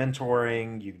artist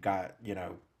mentoring. You've got,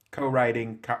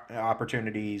 co-writing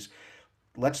opportunities.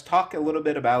 Let's talk a little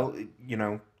bit about,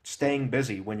 staying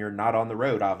busy when you're not on the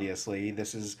road. Obviously,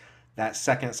 this is that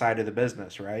second side of the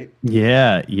business, right?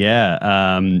 Yeah.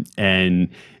 And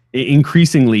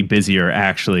increasingly busier,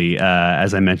 actually,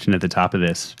 as I mentioned at the top of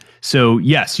this. So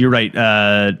yes, you're right.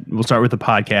 We'll start with the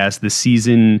podcast. The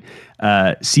season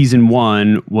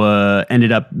 1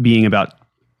 ended up being about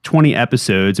 20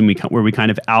 episodes, and where we kind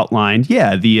of outlined,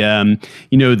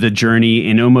 the journey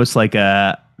in almost like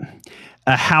a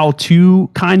how-to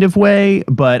kind of way,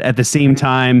 but at the same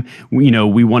time,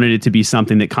 we wanted it to be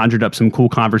something that conjured up some cool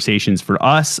conversations for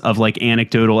us of like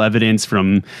anecdotal evidence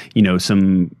from,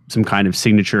 some kind of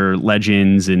signature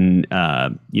legends and,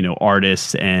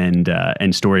 artists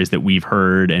and stories that we've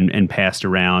heard and passed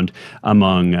around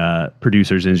among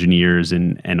producers, engineers,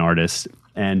 and artists.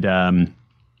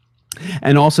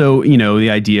 And also, the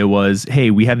idea was,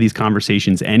 hey, we have these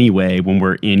conversations anyway when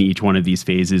we're in each one of these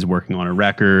phases, working on a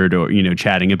record or,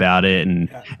 chatting about it and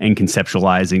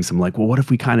conceptualizing some like, well, what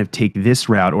if we kind of take this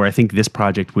route? Or I think this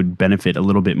project would benefit a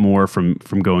little bit more from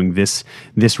going this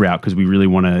route, because we really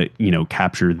want to,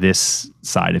 capture this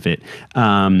side of it.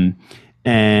 And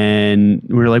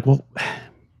we were like, well,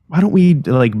 why don't we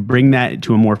like bring that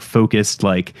to a more focused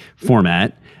like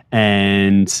format?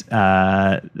 And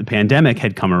the pandemic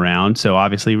had come around, so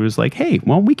obviously it was like, hey,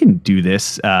 well, we can do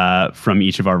this from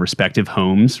each of our respective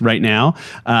homes right now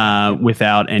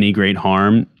without any great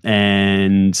harm.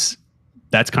 And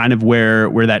that's kind of where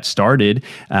that started.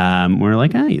 We're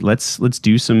like, hey, let's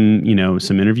do some,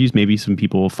 some interviews. Maybe some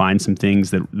people will find some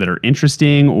things that are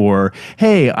interesting, or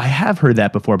hey, I have heard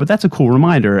that before, but that's a cool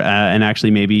reminder. And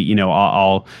actually, maybe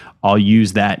I'll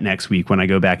use that next week when I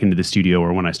go back into the studio,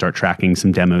 or when I start tracking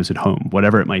some demos at home,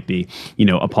 whatever it might be.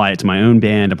 Apply it to my own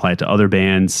band, apply it to other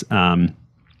bands.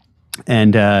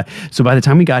 And so by the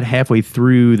time we got halfway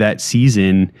through that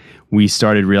season, we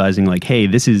started realizing like, hey,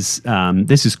 this is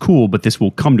cool, but this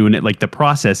will come to an end. Like the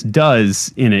process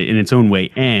does in its own way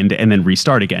end and then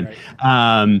restart again.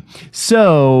 Right.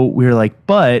 So we were like,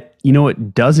 but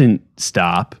it doesn't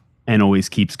stop and always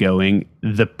keeps going.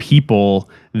 The people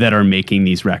that are making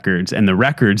these records, and the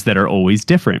records that are always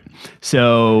different.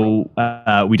 So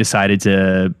we decided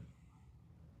to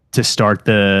start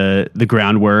the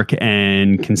groundwork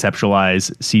and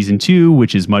conceptualize season 2,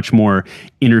 which is much more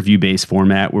interview-based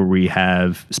format, where we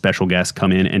have special guests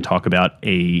come in and talk about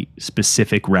a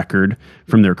specific record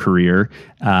from their career,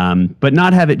 but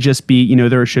not have it just be,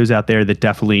 there are shows out there that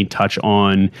definitely touch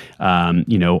on,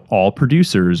 all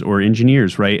producers or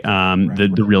engineers, right?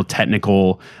 The real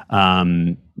technical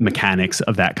mechanics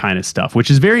of that kind of stuff, which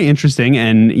is very interesting.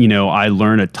 And, I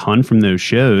learn a ton from those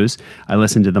shows. I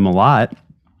listen to them a lot.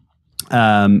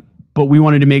 But we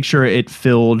wanted to make sure it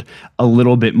filled a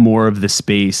little bit more of the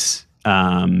space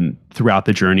throughout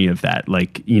the journey of that.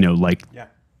 Like, the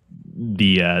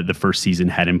first season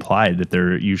had implied that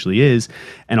there usually is,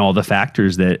 and all the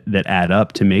factors that add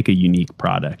up to make a unique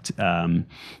product.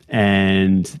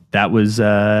 And that was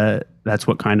that's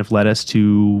what kind of led us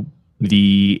to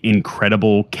the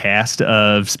incredible cast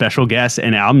of special guests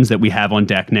and albums that we have on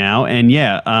deck now. And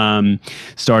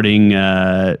starting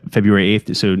February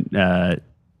 8th, so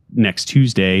next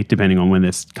Tuesday, depending on when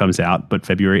this comes out, but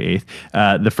February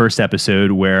 8th, the first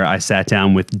episode where I sat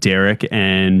down with Derek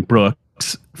and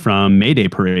Brooks from Mayday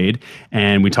Parade,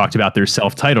 and we talked about their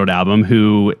self-titled album,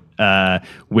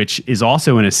 which is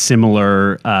also in a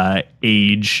similar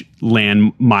age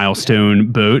land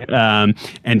milestone boat,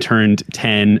 and turned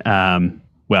 10,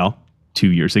 2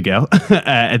 years ago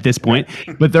at this point.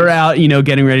 But they're out,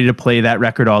 getting ready to play that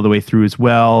record all the way through as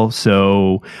well.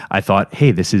 So I thought,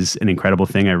 hey, this is an incredible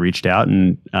thing. I reached out,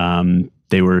 and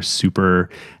they were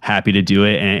super happy to do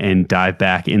it and dive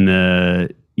back in the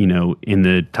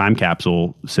time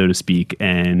capsule, so to speak,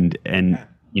 and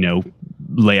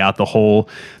lay out the whole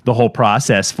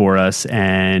process for us.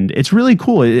 And it's really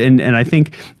cool. And I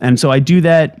think, and so I do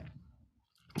that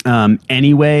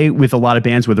anyway with a lot of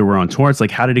bands, whether we're on tour. It's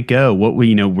like, how did it go? What were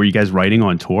you guys writing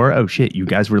on tour? Oh shit, you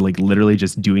guys were like literally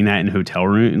just doing that in a hotel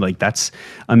room. Like, that's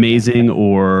amazing.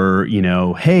 Or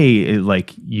hey,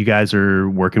 like, you guys are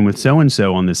working with so and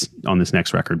so on this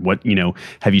next record. What,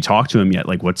 have you talked to him yet?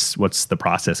 Like, what's the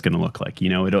process going to look like?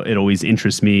 It always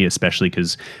interests me, especially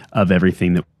because of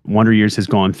everything that Wonder Years has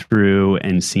gone through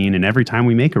and seen. And every time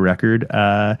we make a record,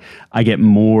 I get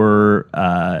more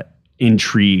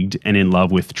intrigued and in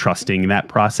love with trusting that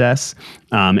process,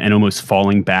 and almost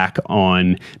falling back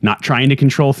on not trying to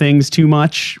control things too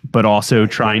much, but also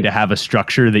trying to have a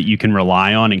structure that you can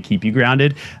rely on and keep you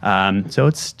grounded. So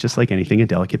it's just like anything, a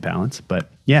delicate balance.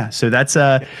 But yeah, so that's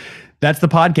the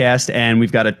podcast, and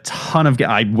we've got a ton of.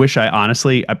 I wish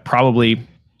I probably,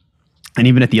 and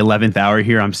even at the 11th hour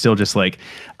here, I'm still just like,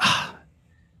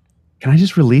 can I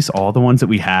just release all the ones that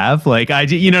we have? Like,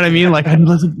 you know what I mean? Like, I'm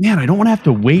like, man, I don't want to have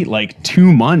to wait like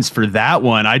 2 months for that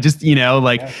one. I just,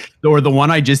 or the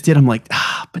one I just did, I'm like,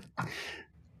 but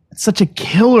it's such a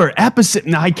killer episode.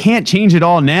 Now I can't change it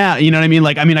all now. You know what I mean?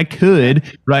 Like, I could,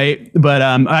 right? But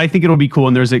I think it'll be cool.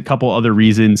 And there's a couple other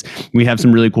reasons. We have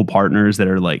some really cool partners that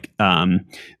are like,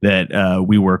 that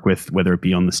we work with, whether it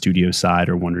be on the studio side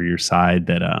or Wonder Years side,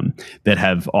 that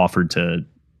have offered to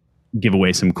give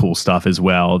away some cool stuff as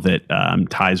well that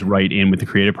ties right in with the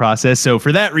creative process. So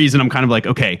for that reason, I'm kind of like,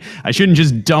 okay, I shouldn't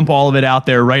just dump all of it out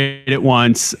there right at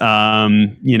once.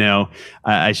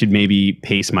 I should maybe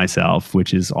pace myself,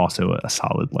 which is also a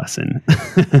solid lesson.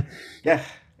 Yeah.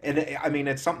 And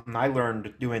it's something I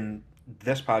learned doing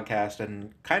this podcast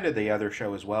and kind of the other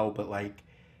show as well. But like,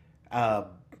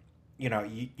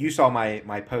 you saw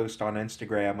my post on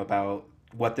Instagram about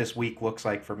what this week looks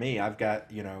like for me. I've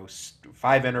got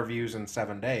 5 interviews in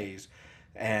 7 days,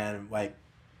 and like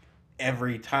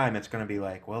every time it's going to be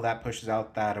like, well, that pushes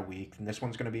out that a week, and this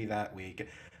one's going to be that week.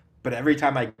 But every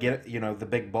time I get the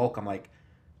big bulk, I'm like,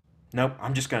 nope,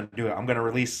 I'm just going to do it. I'm going to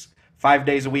release 5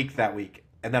 days a week that week,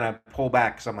 and then I pull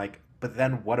back because I'm like, but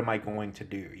then what am I going to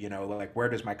do? Like, where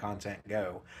does my content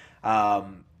go?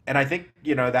 And I think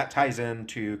that ties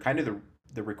into kind of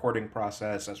the recording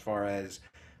process, as far as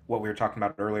what we were talking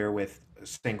about earlier with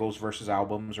singles versus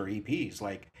albums or EPs.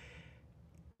 Like,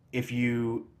 if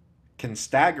you can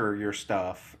stagger your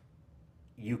stuff,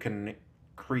 you can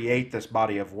create this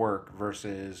body of work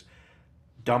versus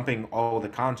dumping all the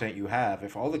content you have.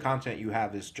 If all the content you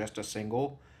have is just a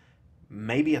single,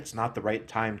 maybe it's not the right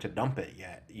time to dump it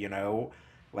yet, you know?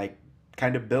 Like,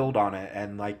 kind of build on it.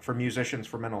 And, like, for musicians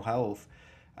for mental health,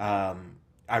 I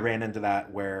ran into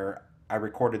that where I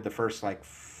recorded the first, like,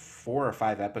 4 or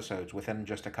 5 episodes within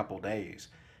just a couple days.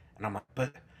 And I'm like,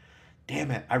 but damn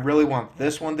it, I really want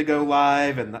this one to go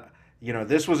live. And, you know,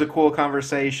 this was a cool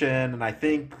conversation. And I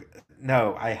think,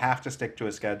 no, I have to stick to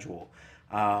a schedule.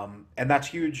 And that's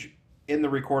huge in the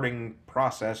recording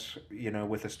process, you know,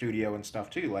 with the studio and stuff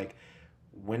too. Like,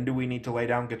 when do we need to lay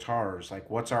down guitars? Like,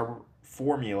 what's our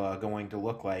formula going to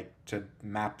look like to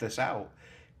map this out?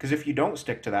 Because if you don't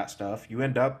stick to that stuff, you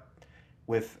end up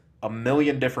with a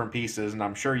million different pieces, and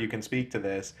I'm sure you can speak to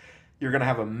this. You're gonna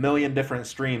have a million different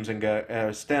streams and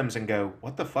go stems and go,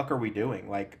 what the fuck are we doing?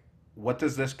 Like, what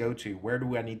does this go to? Where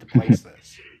do I need to place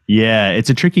this? Yeah, it's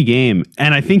a tricky game.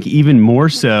 And I think even more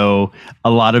so, a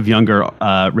lot of younger,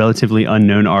 relatively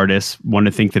unknown artists want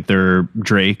to think that they're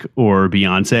Drake or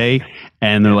Beyonce.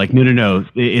 And they're like, no,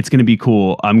 it's going to be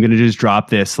cool. I'm going to just drop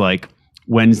this like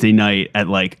Wednesday night at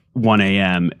like 1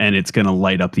 a.m. and it's going to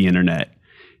light up the internet.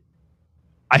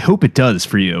 I hope it does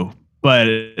for you. But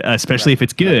especially if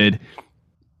it's good,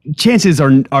 chances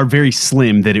are very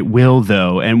slim that it will,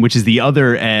 though, and which is the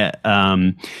other end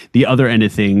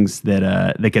of things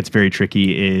that gets very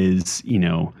tricky is, you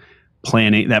know,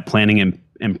 planning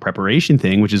and preparation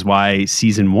thing, which is why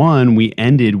season 1 we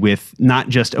ended with not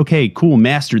just okay, cool,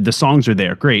 mastered, the songs are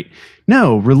there, great.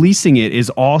 No, releasing it is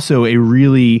also a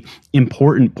really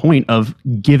important point of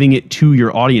giving it to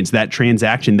your audience, that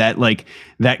transaction, that like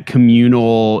that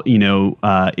communal, you know,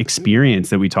 experience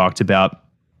that we talked about.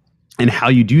 And how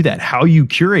you do that, how you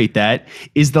curate that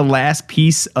is the last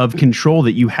piece of control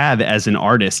that you have as an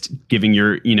artist, giving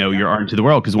your art to the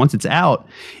world. Because once it's out,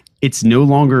 it's no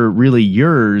longer really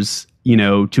yours, you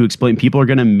know, to explain. People are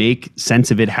going to make sense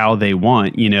of it how they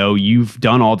want. You know, you've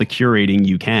done all the curating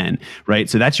you can, right?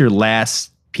 So that's your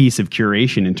last piece of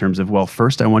curation in terms of, well,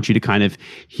 first I want you to kind of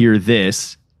hear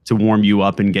this to warm you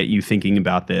up and get you thinking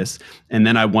about this. And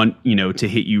then I want, you know, to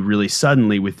hit you really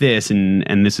suddenly with this.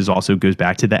 And this is also goes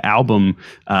back to the album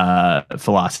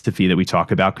philosophy that we talk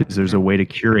about, because there's a way to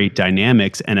curate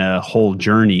dynamics and a whole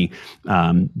journey,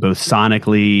 both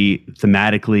sonically,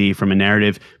 thematically, from a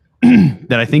narrative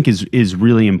that I think is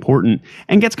really important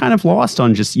and gets kind of lost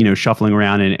on just, you know, shuffling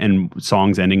around and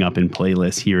songs ending up in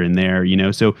playlists here and there, you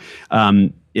know? So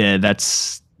yeah,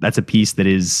 that's a piece that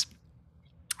is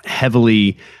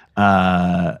heavily,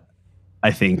 I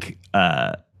think,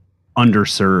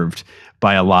 underserved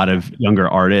by a lot of younger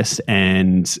artists,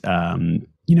 and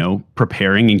you know,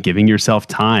 preparing and giving yourself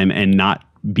time and not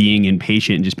being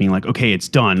impatient and just being like, okay, it's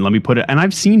done, let me put it. And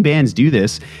I've seen bands do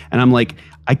this, and I'm like,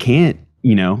 I can't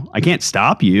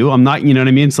stop you. I'm not, you know what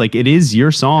I mean? It's like, it is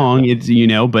your song, it's, you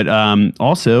know, but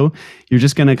also you're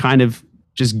just gonna kind of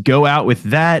just go out with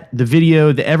that, the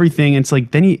video, the everything. It's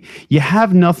like, then you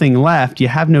have nothing left. You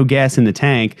have no gas in the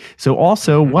tank. So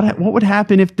also, what would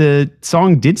happen if the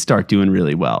song did start doing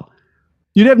really well?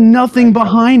 You'd have nothing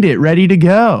behind it ready to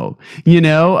go, you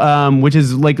know, which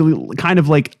is like kind of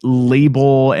like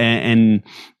label and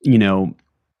you know,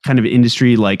 kind of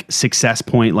industry like success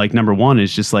point. Like number 1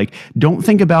 is just like, don't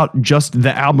think about just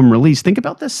the album release. Think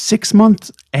about the 6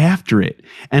 months after it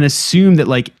and assume that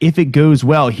like, if it goes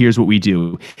well, here's what we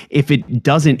do. If it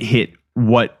doesn't hit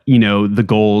what, you know, the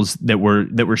goals that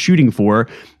we're shooting for,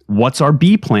 what's our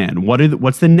B plan?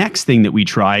 What's the next thing that we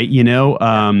try, you know,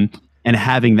 and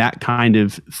having that kind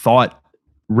of thought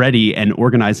ready and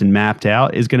organized and mapped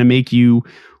out is going to make you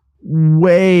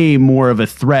way more of a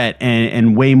threat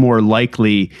and way more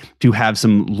likely to have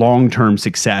some long-term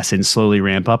success and slowly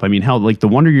ramp up. I mean, hell, like the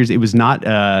Wonder Years, it was not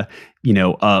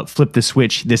flip the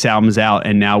switch, this album's out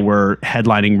and now we're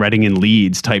headlining Reading and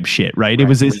Leeds type shit, right? It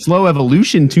was a slow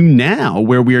evolution to now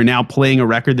where we are now playing a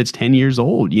record that's 10 years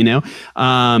old, you know,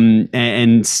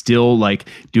 and still like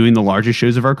doing the largest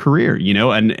shows of our career, you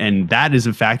know, and that is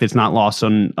a fact that's not lost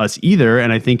on us either.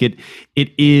 And I think it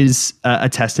is a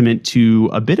testament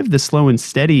to a bit of the slow and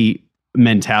steady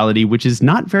mentality, which is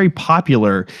not very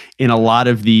popular in a lot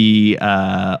of the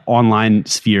online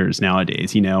spheres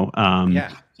nowadays, you know.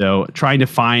 So trying to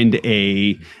find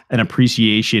an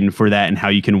appreciation for that and how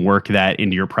you can work that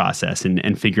into your process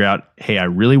and figure out, hey, I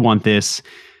really want this.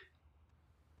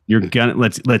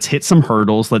 Let's hit some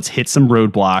hurdles, let's hit some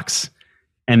roadblocks,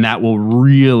 and that will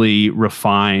really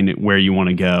refine where you want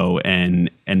to go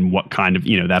and what kind of,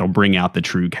 you know, that'll bring out the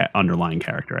true underlying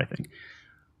character, I think.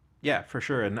 Yeah, for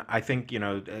sure. And I think,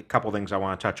 a couple things I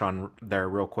want to touch on there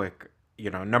real quick.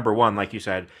 Number one, like you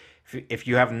said, if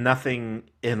you have nothing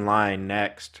in line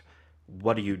next,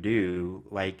 what do you do?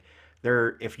 Like,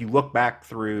 if you look back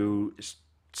through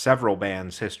several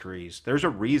bands' histories, there's a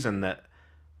reason that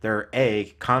they're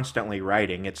constantly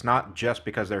writing. It's not just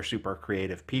because they're super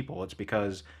creative people. It's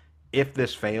because if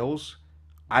this fails,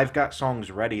 I've got songs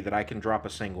ready that I can drop a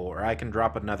single or I can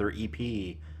drop another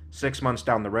EP 6 months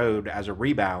down the road as a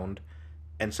rebound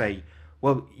and say,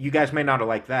 well, you guys may not have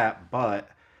liked that, but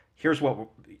here's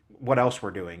what else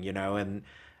we're doing, And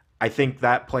I think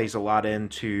that plays a lot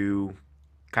into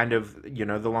kind of,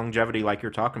 the longevity like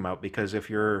you're talking about, because if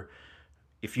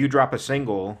you drop a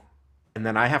single and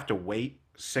then I have to wait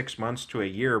 6 months to a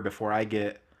year before I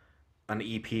get an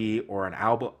EP or an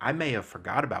album, I may have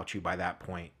forgot about you by that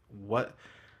point.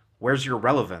 Where's your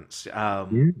relevance? Yeah.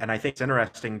 And I think it's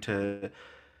interesting to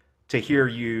hear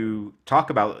you talk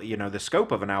about the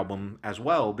scope of an album as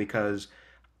well, because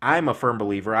I'm a firm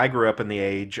believer. I grew up in the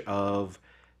age of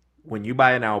when you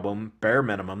buy an album, bare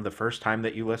minimum, the first time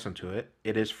that you listen to it,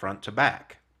 it is front to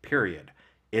back, period.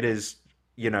 It is,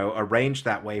 arranged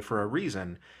that way for a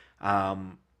reason.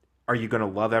 Um, are you going to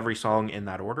love every song in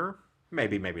that order?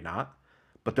 Maybe, maybe not.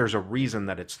 But there's a reason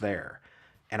that it's there.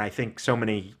 And I think so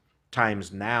many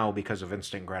times now, because of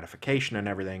instant gratification and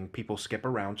everything, people skip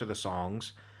around to the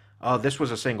songs. Oh, this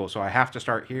was a single, so I have to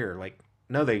start here. Like,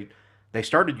 no, they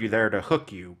started you there to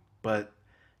hook you, but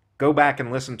go back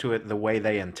and listen to it the way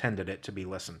they intended it to be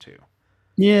listened to.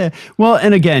 Yeah. Well,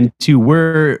 and again, too,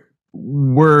 we're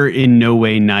in no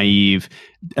way naive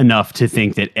enough to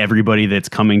think that everybody that's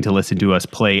coming to listen to us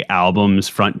play albums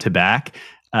front to back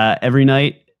every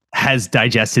night has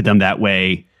digested them that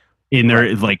way in their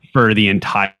Right. like for the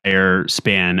entire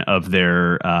span of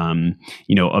their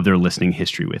of their listening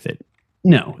history with it.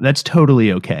 No, that's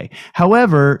totally okay.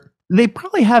 However, they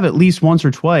probably have at least once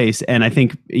or twice, and I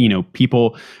think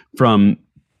people from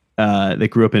that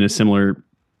grew up in a similar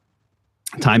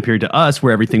time period to us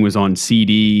where everything was on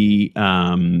CD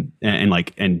and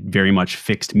very much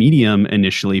fixed medium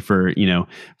initially for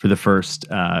the first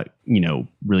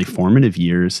really formative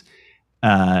years.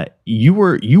 You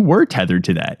were tethered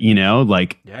to that,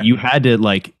 like Yeah. you had to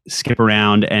like skip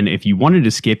around, and if you wanted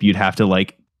to skip, you'd have to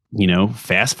like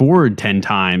fast forward 10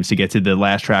 times to get to the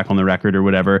last track on the record or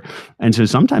whatever. And so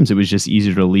sometimes it was just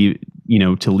easier to leave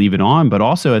it on. But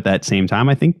also at that same time,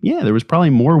 I think, yeah, there was probably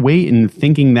more weight in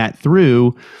thinking that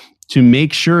through to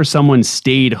make sure someone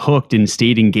stayed hooked and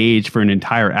stayed engaged for an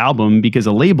entire album. Because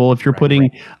a label, if you're Right.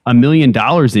 putting $1 million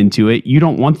into it, you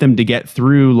don't want them to get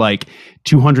through like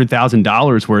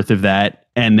 $200,000 worth of that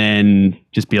and then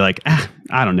just be like,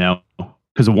 I don't know,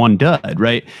 because of one dud,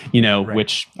 right? Right.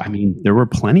 Which, I mean, there were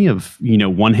plenty of,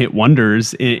 one hit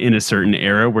wonders in a certain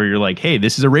era where you're like, hey,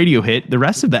 this is a radio hit. The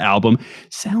rest of the album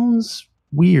sounds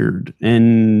weird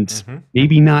and Mm-hmm.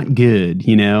 maybe not good.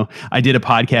 I did a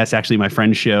podcast, actually, my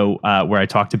friend's show, where I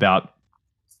talked about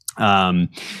um,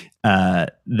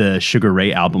 the Sugar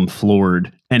Ray album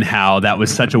Floored, and how that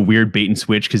was such a weird bait and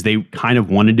switch because they kind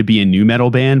of wanted to be a new metal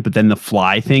band, but then the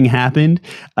Fly thing happened.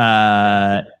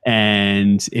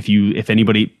 And if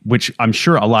anybody, which I'm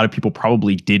sure a lot of people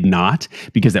probably did not,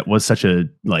 because that was such a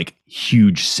like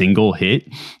huge single hit.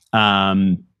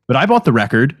 But I bought the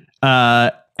record,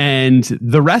 and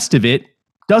the rest of it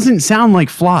doesn't sound like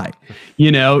Fly,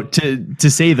 to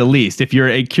say the least. If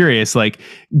you're curious, like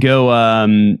go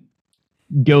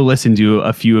listen to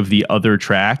a few of the other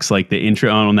tracks, like the intro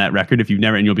on that record, if you've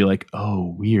never, and you'll be like,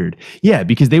 oh, weird. Yeah,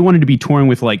 because they wanted to be touring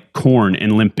with like Korn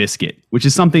and Limp Bizkit, which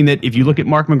is something that if you look at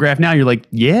Mark McGrath now, you're like,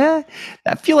 yeah,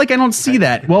 I feel like I don't see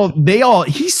that. Well,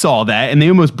 he saw that and they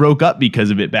almost broke up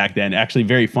because of it back then. Actually,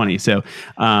 very funny. So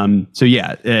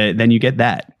yeah, then you get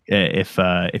that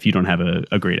if you don't have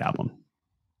a great album.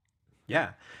 Yeah.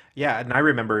 Yeah. And I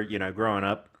remember, growing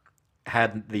up,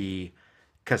 had the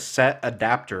cassette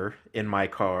adapter in my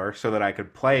car so that I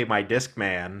could play my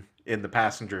Discman in the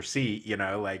passenger seat,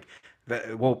 like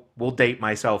we'll date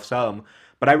myself some,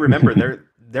 but I remember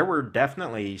there were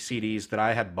definitely CDs that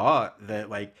I had bought that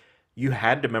like you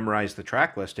had to memorize the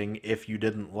track listing if you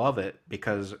didn't love it,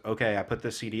 because okay, I put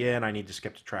this CD in, I need to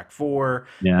skip to track 4,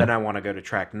 Yeah. then I want to go to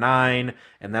track 9,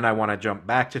 and then I want to jump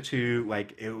back to 2.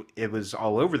 Like it was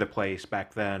all over the place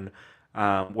back then.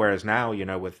 Whereas now,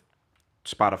 with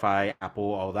Spotify,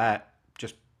 Apple, all that,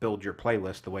 just build your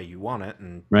playlist the way you want it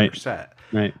and you're Right. set.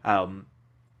 Right.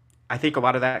 I think a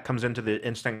lot of that comes into the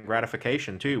instant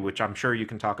gratification too, which I'm sure you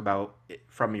can talk about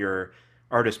from your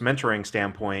artist mentoring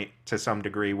standpoint to some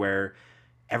degree, where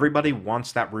everybody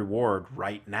wants that reward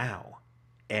right now.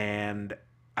 And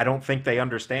I don't think they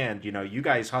understand, you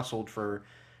guys hustled for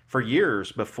for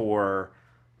years before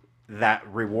that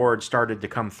reward started to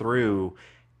come through.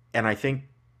 And I think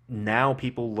now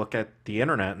people look at the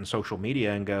internet and social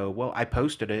media and go, well, I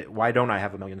posted it. Why don't I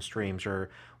have a million streams? Or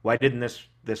why didn't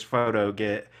this photo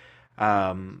get,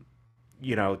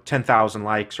 10,000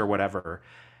 likes or whatever?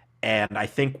 And I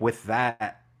think with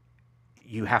that,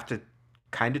 you have to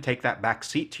kind of take that back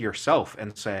seat to yourself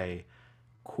and say,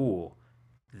 cool,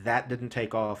 that didn't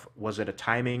take off. Was it a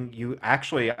timing? You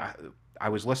actually, I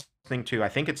was listening to, I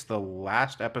think it's the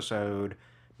last episode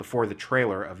before the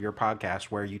trailer of your podcast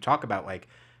where you talk about like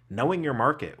knowing your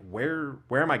market. Where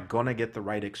am I going to get the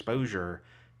right exposure?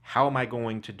 How am I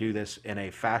going to do this in a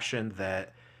fashion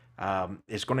that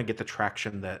is going to get the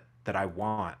traction that I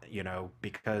want?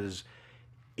 Because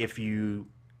if you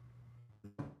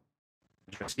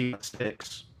just see what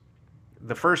sticks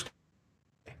the first,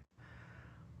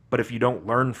 but if you don't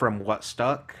learn from what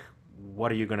stuck,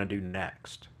 what are you going to do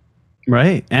next?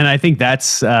 Right. And I think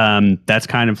that's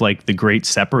kind of like the great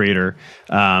separator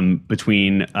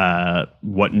between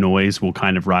what noise will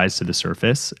kind of rise to the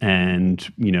surface and,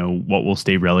 what will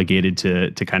stay relegated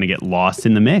to kind of get lost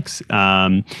in the mix.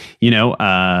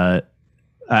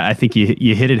 I think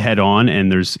you hit it head on,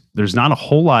 and there's not a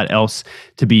whole lot else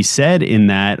to be said in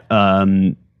that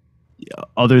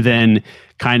other than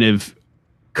kind of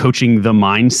coaching the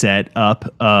mindset up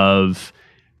of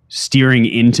steering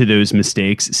into those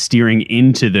mistakes, steering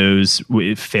into those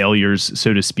failures,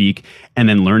 so to speak, and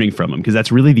then learning from them. Because that's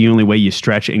really the only way you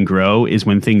stretch and grow is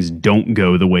when things don't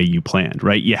go the way you planned,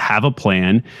 right? You have a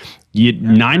plan. You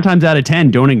 9 times out of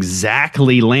 10 don't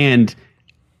exactly land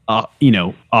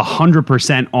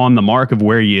 100% on the mark of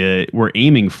where you were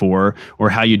aiming for or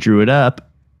how you drew it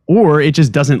up, or it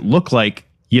just doesn't look like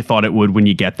you thought it would when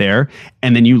you get there.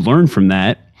 And then you learn from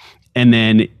that, and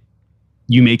then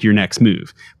you make your next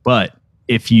move. But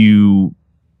if you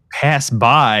pass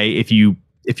by, if you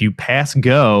pass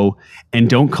go and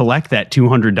don't collect that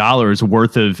 $200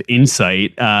 worth of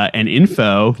insight and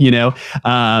info,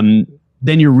 then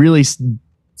you're really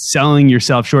selling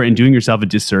yourself short and doing yourself a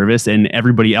disservice. And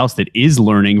everybody else that is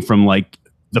learning from like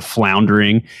the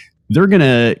floundering, they're going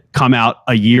to come out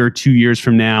a year, 2 years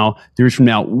from now, 3 years from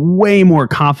now, way more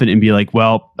confident and be like,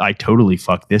 well, I totally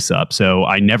fucked this up. So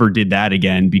I never did that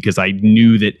again because I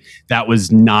knew that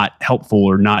was not helpful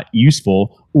or not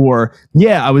useful. Or,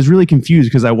 yeah, I was really confused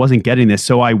because I wasn't getting this.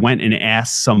 So I went and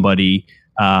asked somebody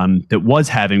that was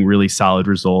having really solid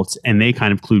results, and they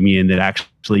kind of clued me in that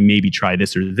actually maybe try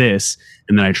this or this.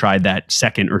 And then I tried that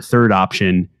second or third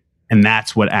option, and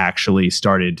that's what actually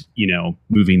started,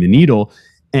 moving the needle.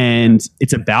 And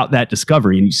it's about that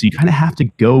discovery. And so you kind of have to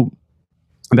go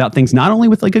about things not only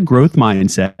with like a growth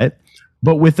mindset,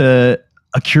 but with a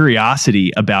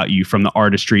curiosity about you from the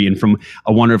artistry and from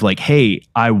a wonder of like, hey,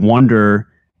 I wonder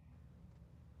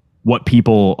what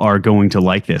people are going to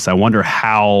like this. I wonder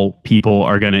how people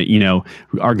are going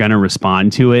to,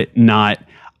 respond to it. Not,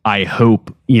 I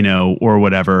hope, or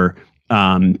whatever.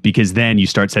 Because then you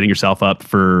start setting yourself up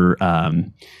for,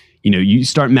 you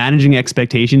start managing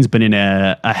expectations, but in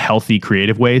a healthy,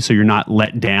 creative way. So you're not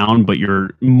let down, but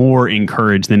you're more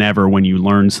encouraged than ever when you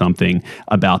learn something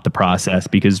about the process.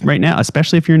 Because right now,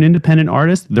 especially if you're an independent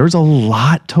artist, there's a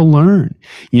lot to learn,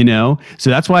 So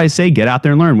that's why I say get out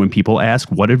there and learn. When people ask,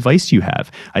 what advice do you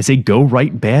have? I say, go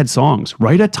write bad songs.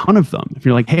 Write a ton of them. If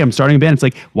you're like, hey, I'm starting a band, it's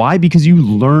like, why? Because you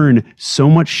learn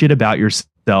so much shit about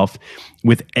yourself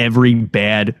with every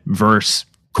bad verse,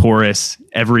 chorus,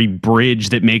 every bridge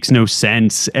that makes no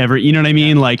sense, you know what I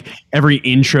mean? Like every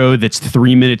intro that's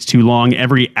 3 minutes too long,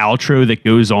 every outro that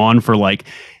goes on for like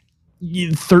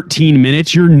 13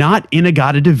 minutes. You're not in a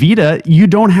Gata Davida. You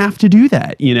don't have to do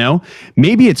that,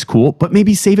 Maybe it's cool, but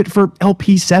maybe save it for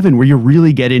LP7 where you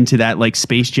really get into that like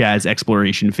space jazz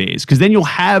exploration phase, because then you'll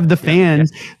have the fans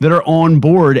that are on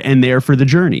board and there for the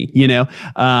journey,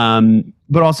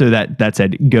 But also that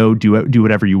said, go do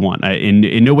whatever you want.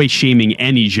 In no way shaming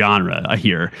any genre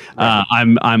here. Right.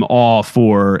 I'm all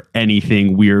for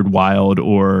anything weird, wild,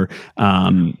 or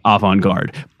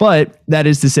avant-garde. But that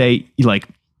is to say, like,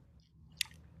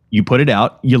 you put it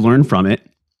out, you learn from it,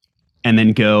 and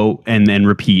then go and then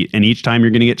repeat. And each time you're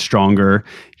going to get stronger.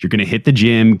 You're going to hit the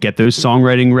gym, get those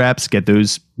songwriting reps, get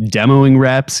those demoing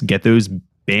reps, get those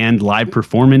band live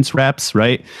performance reps,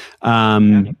 right?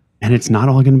 And it's not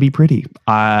all going to be pretty.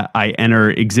 I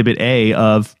enter Exhibit A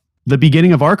of the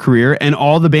beginning of our career and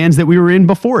all the bands that we were in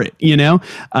before it,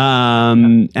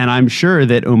 And I'm sure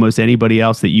that almost anybody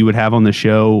else that you would have on the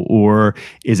show or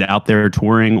is out there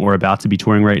touring or about to be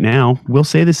touring right now will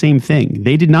say the same thing.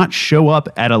 They did not show up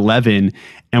at 11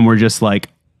 and were just like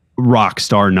rock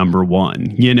star number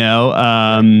one,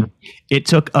 it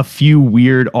took a few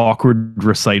weird, awkward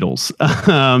recitals,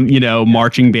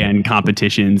 marching band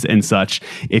competitions and such,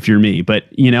 if you're me. But,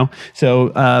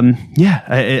 so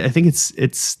I think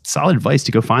it's solid advice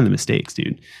to go find the mistakes,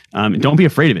 dude. Don't be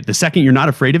afraid of it. The second you're not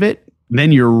afraid of it,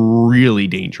 then you're really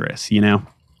dangerous, Yeah,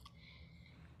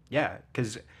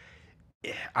 because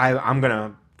I'm going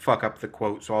to fuck up the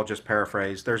quote, so I'll just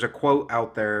paraphrase. There's a quote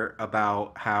out there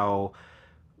about how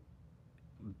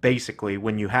basically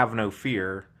when you have no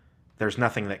fear, there's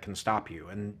nothing that can stop you.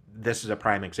 And this is a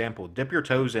prime example. Dip your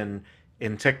toes in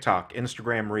TikTok,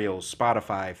 Instagram Reels,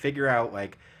 Spotify. Figure out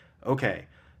like, okay,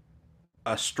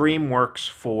 a stream works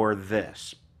for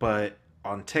this, but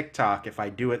on TikTok, if I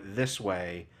do it this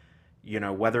way,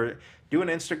 whether do an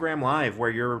Instagram live where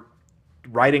you're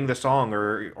writing the song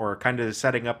or kind of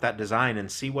setting up that design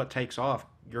and see what takes off,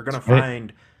 you're going to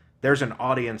find there's an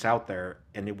audience out there.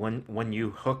 And when you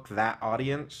hook that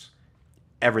audience,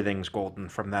 everything's golden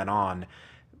from then on.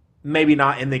 Maybe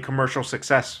not in the commercial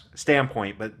success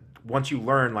standpoint, but once you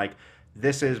learn, like,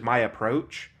 this is my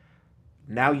approach,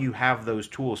 now you have those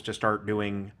tools to start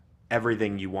doing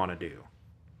everything you want to do.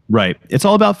 Right. It's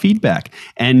all about feedback.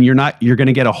 And you're going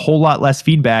to get a whole lot less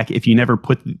feedback if you never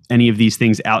put any of these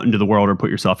things out into the world or put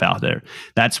yourself out there.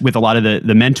 That's with a lot of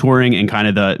the mentoring and kind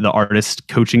of the artist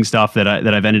coaching stuff that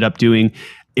I've ended up doing.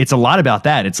 It's a lot about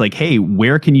that. It's like, hey,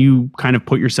 where can you kind of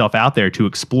put yourself out there to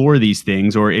explore these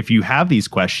things? Or if you have these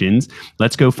questions,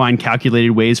 let's go find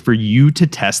calculated ways for you to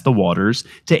test the waters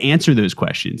to answer those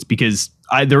questions, because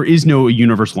there is no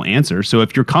universal answer. So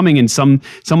if you're coming and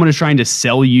someone is trying to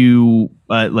sell you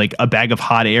like a bag of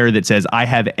hot air that says, I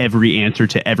have every answer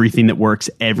to everything that works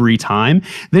every time,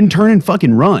 then turn and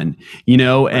fucking run,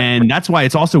 and that's why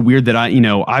it's also weird that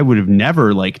I would have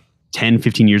never 10,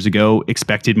 15 years ago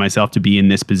expected myself to be in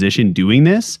this position doing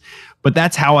this. But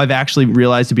that's how I've actually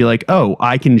realized to be like, oh,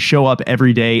 I can show up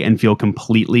every day and feel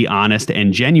completely honest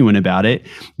and genuine about it.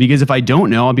 Because if I don't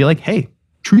know, I'll be like, hey,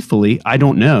 truthfully, I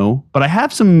don't know, but I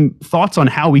have some thoughts on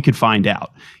how we could find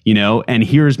out, and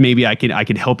here's maybe I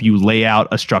could help you lay out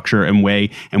a structure and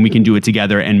way, and we can do it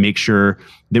together and make sure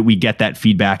that we get that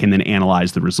feedback and then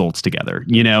analyze the results together,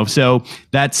 so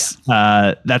that's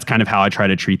kind of how I try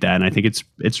to treat that. And I think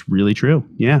it's really true.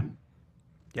 Yeah.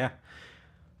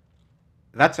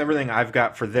 That's everything I've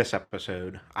got for this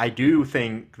episode. I do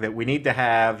think that we need to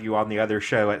have you on the other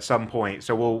show at some point,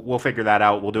 so we'll figure that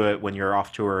out. We'll do it when you're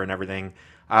off tour and everything.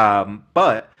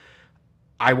 But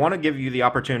I want to give you the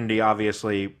opportunity,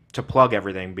 obviously, to plug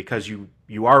everything, because you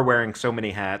are wearing so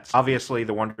many hats. Obviously,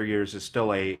 the Wonder Years is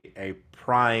still a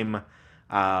prime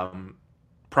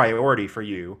priority for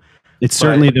you. It's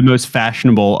certainly the most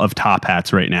fashionable of top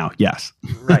hats right now. Yes.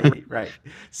 Right.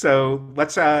 So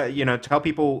let's, tell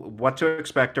people what to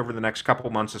expect over the next couple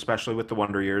months, especially with the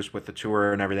Wonder Years, with the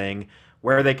tour and everything,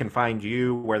 where they can find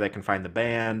you, where they can find the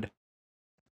band.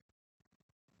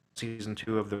 Season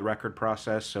 2 of the record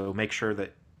process. So make sure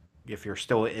that if you're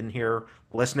still in here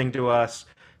listening to us,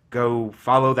 go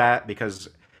follow that, because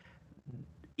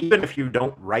even if you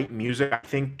don't write music, I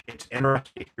think it's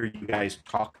interesting to hear you guys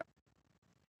talk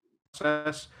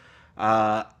process,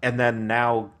 and then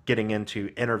now getting into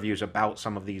interviews about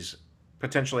some of these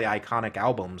potentially iconic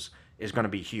albums is going to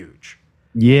be huge.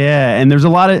 Yeah, and there's a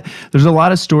lot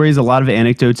of stories, a lot of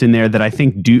anecdotes in there that I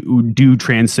think do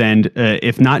transcend,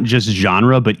 if not just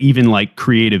genre, but even like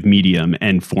creative medium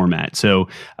and format. So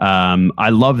I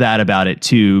love that about it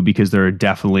too, because there are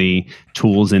definitely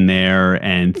tools in there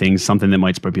and things, something that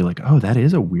might be like, oh, that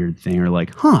is a weird thing, or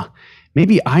like, huh,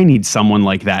 maybe I need someone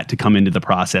like that to come into the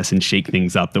process and shake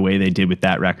things up the way they did with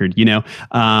that record,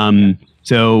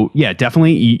 So yeah,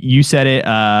 definitely. You said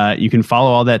it. You can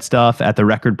follow all that stuff at the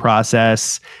record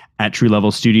process at True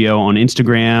Level Studio on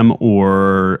Instagram,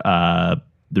 or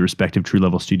the respective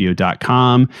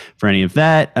truelevelstudio.com for any of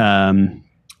that.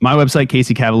 My website,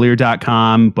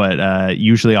 CaseyCavaliere.com, but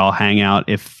usually I'll hang out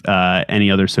if any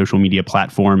other social media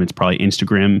platform. It's probably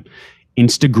Instagram.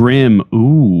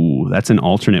 Ooh, that's an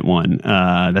alternate one.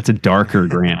 That's a darker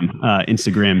gram.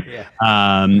 Instagram.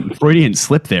 Yeah. Freudian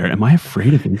slip there. Am I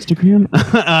afraid of Instagram?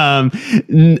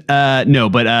 No,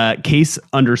 but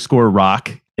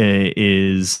case_rock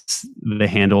is the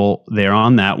handle there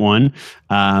on that one.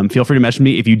 Feel free to message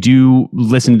me if you do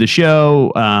listen to the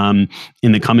show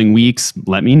in the coming weeks.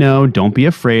 Let me know. Don't be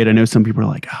afraid. I know some people are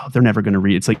like, oh, they're never going to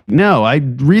read. It's like, no, I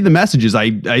read the messages.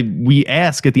 We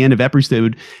ask at the end of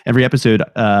every episode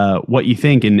what you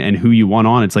think and who you want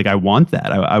on. It's like, I want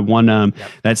that. I want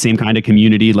that same kind of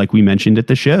community like we mentioned at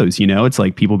the shows. It's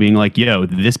like people being like, yo,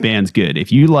 this band's good.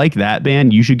 If you like that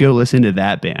band, you should go listen to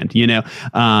that band.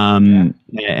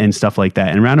 and stuff like that.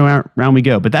 And round we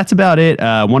go. But that's about it.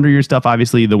 Wonder Years stuff,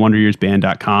 obviously, the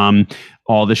wonderyearsband.com.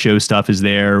 All the show stuff is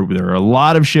there. There are a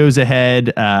lot of shows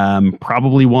ahead.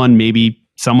 Probably one maybe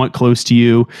somewhat close to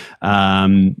you.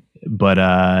 But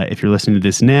if you're listening to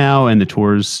this now and the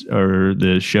tours or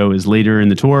the show is later in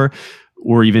the tour,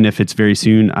 or even if it's very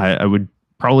soon, I would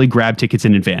probably grab tickets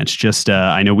in advance. Just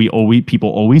I know people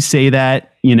always say that,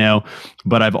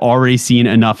 but I've already seen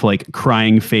enough like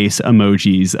crying face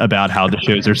emojis about how the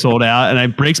shows are sold out, and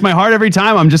it breaks my heart every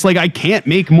time. I'm just like, I can't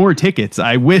make more tickets.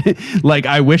 I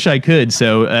wish I could.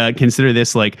 So consider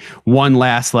this like one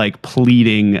last like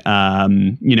pleading,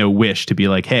 wish to be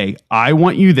like, hey, I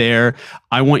want you there.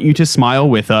 I want you to smile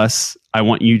with us. I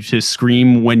want you to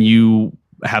scream when you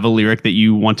have a lyric that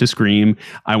you want to scream.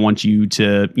 I want you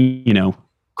to,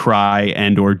 cry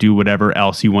and or do whatever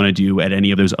else you want to do at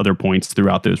any of those other points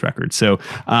throughout those records. So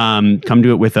come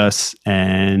do it with us.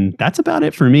 And that's about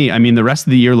it for me. I mean, the rest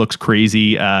of the year looks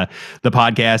crazy. The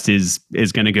podcast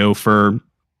is going to go for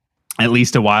at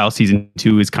least a while. Season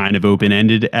 2 is kind of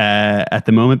open-ended at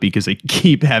the moment because I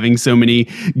keep having so many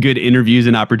good interviews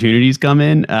and opportunities come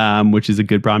in, which is a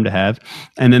good problem to have.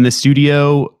 And then the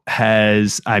studio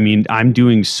I'm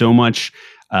doing so much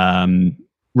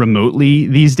remotely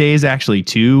these days actually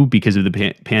too, because of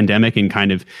the pandemic, and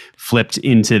kind of flipped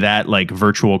into that like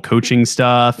virtual coaching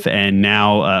stuff. And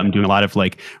now I'm doing a lot of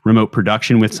like remote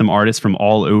production with some artists from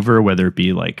all over, whether it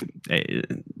be like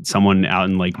someone out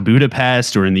in like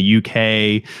Budapest or in the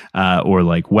UK or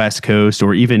like West Coast,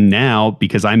 or even now,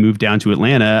 because I moved down to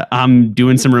Atlanta, I'm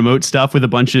doing some remote stuff with a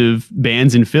bunch of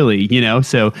bands in Philly,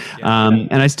 so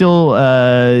and I still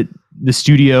the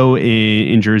studio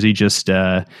in Jersey, just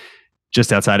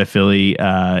outside of Philly,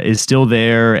 is still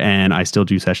there, and I still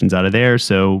do sessions out of there.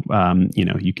 So,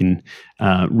 you can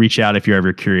reach out if you're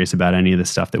ever curious about any of the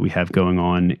stuff that we have going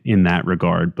on in that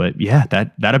regard. But yeah,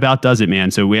 that about does it, man.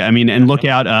 So and look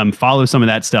out, follow some of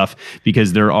that stuff,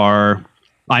 because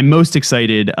I'm most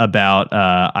excited about,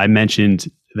 I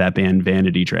mentioned that band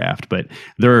Vanity Draft, but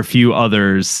there are a few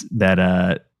others that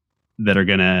are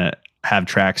going to have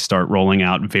tracks start rolling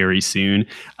out very soon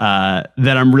that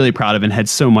I'm really proud of and had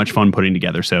so much fun putting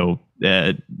together. So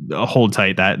hold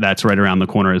tight. That's right around the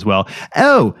corner as well.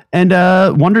 Oh, and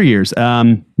Wonder Years.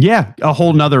 A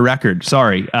whole nother record.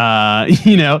 Sorry. Right.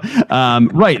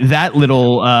 That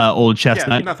little old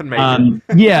chestnut. Yeah, nothing major.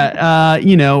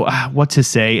 What to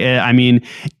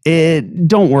say?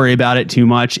 Don't worry about it too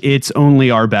much. It's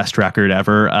only our best record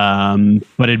ever.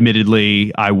 But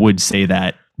admittedly, I would say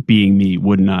that, being me,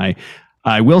 wouldn't I?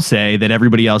 I will say that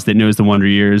everybody else that knows the Wonder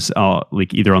Years,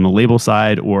 like either on the label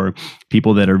side or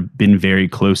people that have been very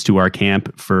close to our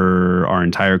camp for our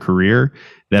entire career,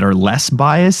 that are less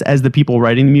biased as the people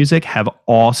writing the music, have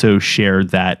also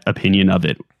shared that opinion of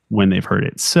it when they've heard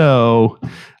it. So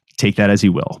take that as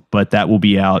you will, but that will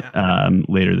be out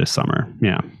later this summer.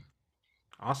 Yeah.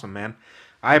 Awesome, man.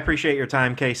 I appreciate your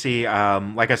time, Casey.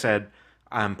 Like I said,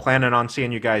 I'm planning on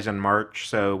seeing you guys in March,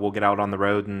 so we'll get out on the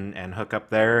road and hook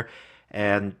up there.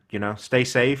 And, stay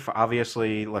safe.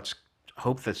 Obviously, let's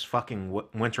hope this fucking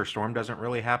winter storm doesn't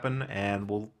really happen, and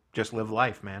we'll just live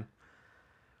life, man.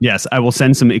 Yes, I will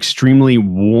send some extremely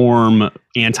warm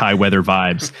anti-weather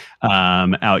vibes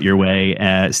out your way.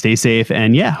 Stay safe,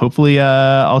 and hopefully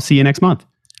I'll see you next month.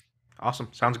 Awesome.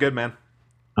 Sounds good, man.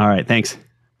 All right, thanks.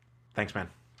 Thanks, man.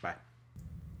 Bye.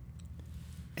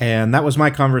 And that was my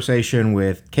conversation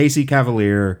with Casey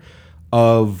Cavaliere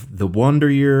of the Wonder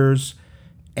Years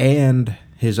and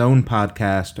his own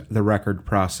podcast, The Record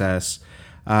Process.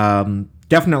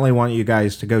 Definitely want you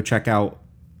guys to go check out.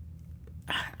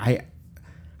 I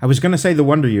was going to say the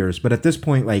Wonder Years, but at this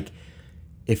point, like,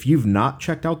 if you've not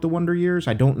checked out the Wonder Years,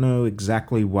 I don't know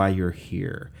exactly why you're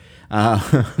here.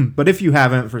 But if you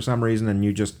haven't for some reason and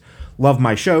you just love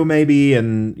my show maybe,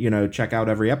 and, check out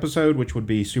every episode, which would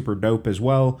be super dope as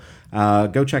well,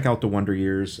 go check out the Wonder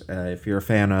Years. If you're a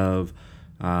fan of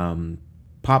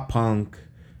pop punk,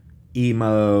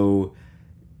 emo,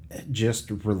 just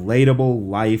relatable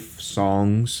life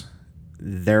songs,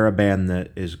 they're a band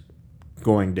that is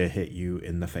going to hit you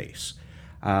in the face.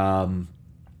 Also,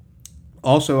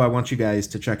 I want you guys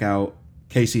to check out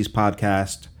Casey's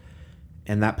podcast,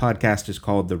 and that podcast is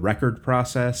called The Record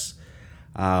Process.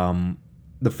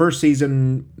 The first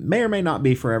season may or may not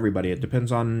be for everybody. It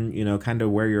depends on, kind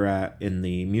of where you're at in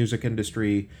the music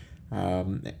industry,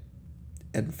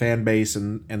 and fan base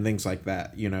and things like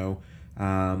that.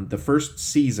 The first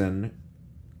season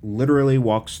literally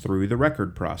walks through the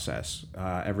record process,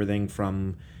 everything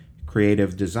from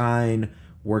creative design,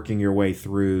 working your way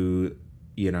through,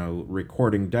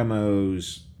 recording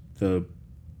demos, the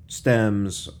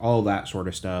stems, all that sort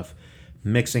of stuff,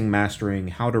 mixing, mastering,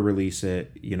 how to release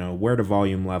it, where to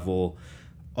volume level,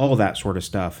 all that sort of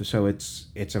stuff. So it's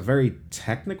a very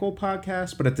technical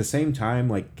podcast, but at the same time,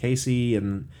 like Casey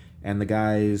and the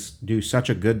guys do such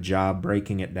a good job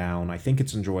breaking it down. I think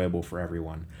it's enjoyable for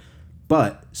everyone.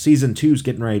 But season 2 is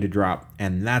getting ready to drop,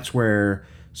 and that's where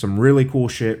some really cool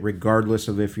shit, regardless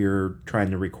of if you're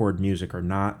trying to record music or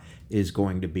not, is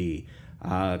going to be.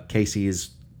 Casey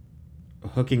is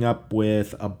hooking up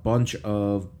with a bunch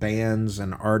of bands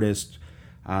and artists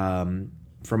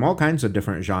from all kinds of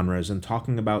different genres and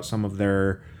talking about some of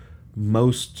their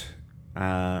most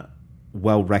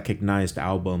well-recognized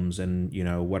albums and,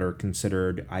 what are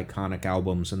considered iconic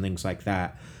albums and things like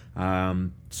that.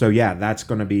 So yeah, that's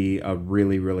going to be a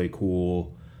really, really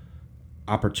cool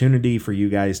opportunity for you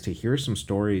guys to hear some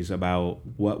stories about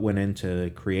what went into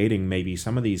creating maybe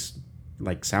some of these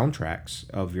like soundtracks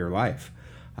of your life.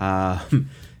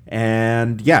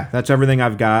 And yeah, that's everything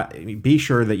I've got. Be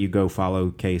sure that you go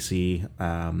follow Casey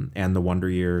and the Wonder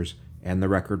Years and the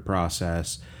Record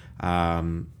Process.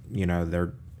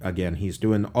 He's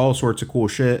doing all sorts of cool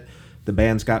shit. The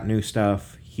band's got new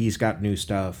stuff. He's got new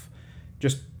stuff.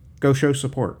 Just go show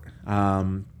support.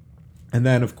 And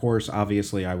then, of course,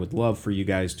 obviously, I would love for you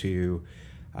guys to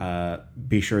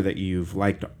be sure that you've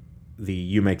liked the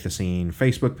You Make the Scene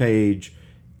Facebook page,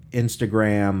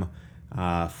 Instagram,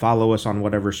 follow us on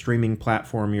whatever streaming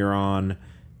platform you're on.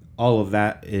 All of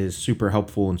that is super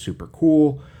helpful and super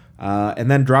cool.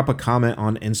 And then drop a comment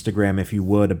on Instagram, if you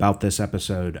would, about this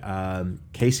episode.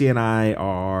 Casey and I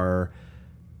are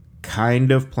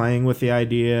kind of playing with the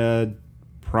idea,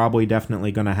 probably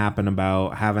definitely going to happen,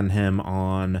 about having him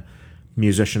on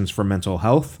Musicians for Mental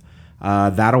Health.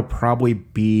 That'll probably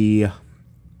be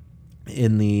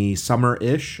in the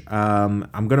summer-ish. I'm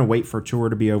going to wait for tour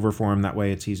to be over for him. That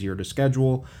way it's easier to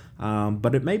schedule.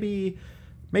 But it may be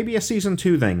a season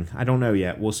 2 thing. I don't know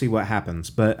yet. We'll see what happens.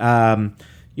 But,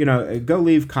 go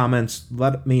leave comments.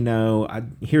 Let me know.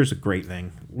 Here's a great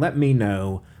thing. Let me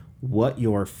know what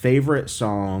your favorite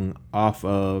song off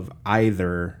of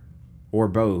either or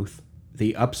both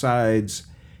the Upsides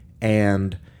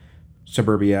and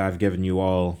Suburbia, I've Given You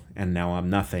All, and Now I'm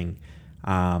Nothing.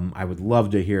 I would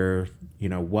love to hear,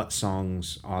 what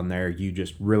songs on there you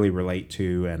just really relate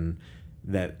to and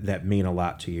that mean a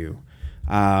lot to you.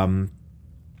 And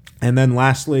then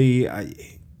lastly,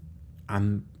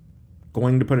 I'm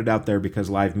going to put it out there because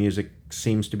live music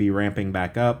seems to be ramping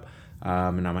back up,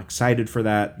 and I'm excited for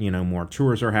that. More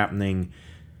tours are happening.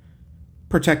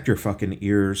 Protect your fucking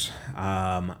ears.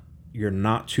 You're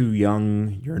not too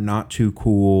young. You're not too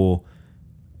cool.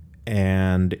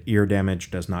 And ear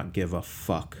damage does not give a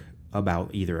fuck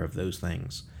about either of those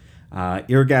things.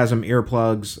 Eargasm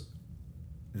earplugs,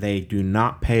 they do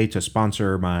not pay to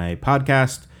sponsor my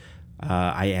podcast.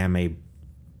 I am a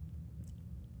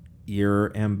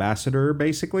ear ambassador,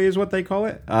 basically, is what they call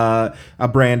it. A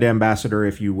brand ambassador,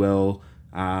 if you will.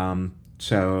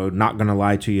 So not going to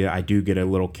lie to you, I do get a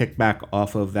little kickback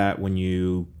off of that when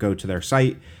you go to their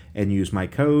site and use my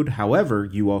code. However,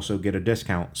 you also get a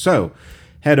discount. So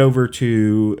head over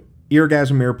to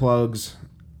Eargasm Earplugs,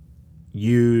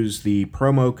 use the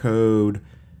promo code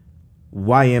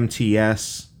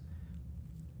YMTS.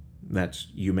 That's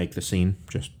You Make the Scene,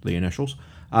 just the initials.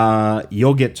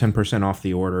 You'll get 10% off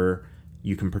the order.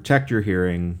 You can protect your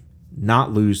hearing,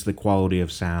 not lose the quality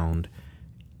of sound,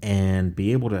 and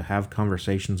be able to have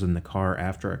conversations in the car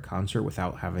after a concert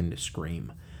without having to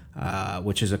scream,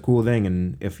 which is a cool thing.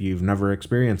 And if you've never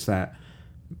experienced that,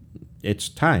 it's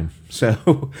time.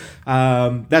 So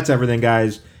that's everything,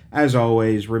 guys. As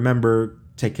always, remember,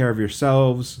 take care of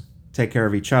yourselves, take care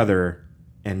of each other,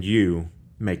 and you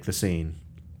make the scene.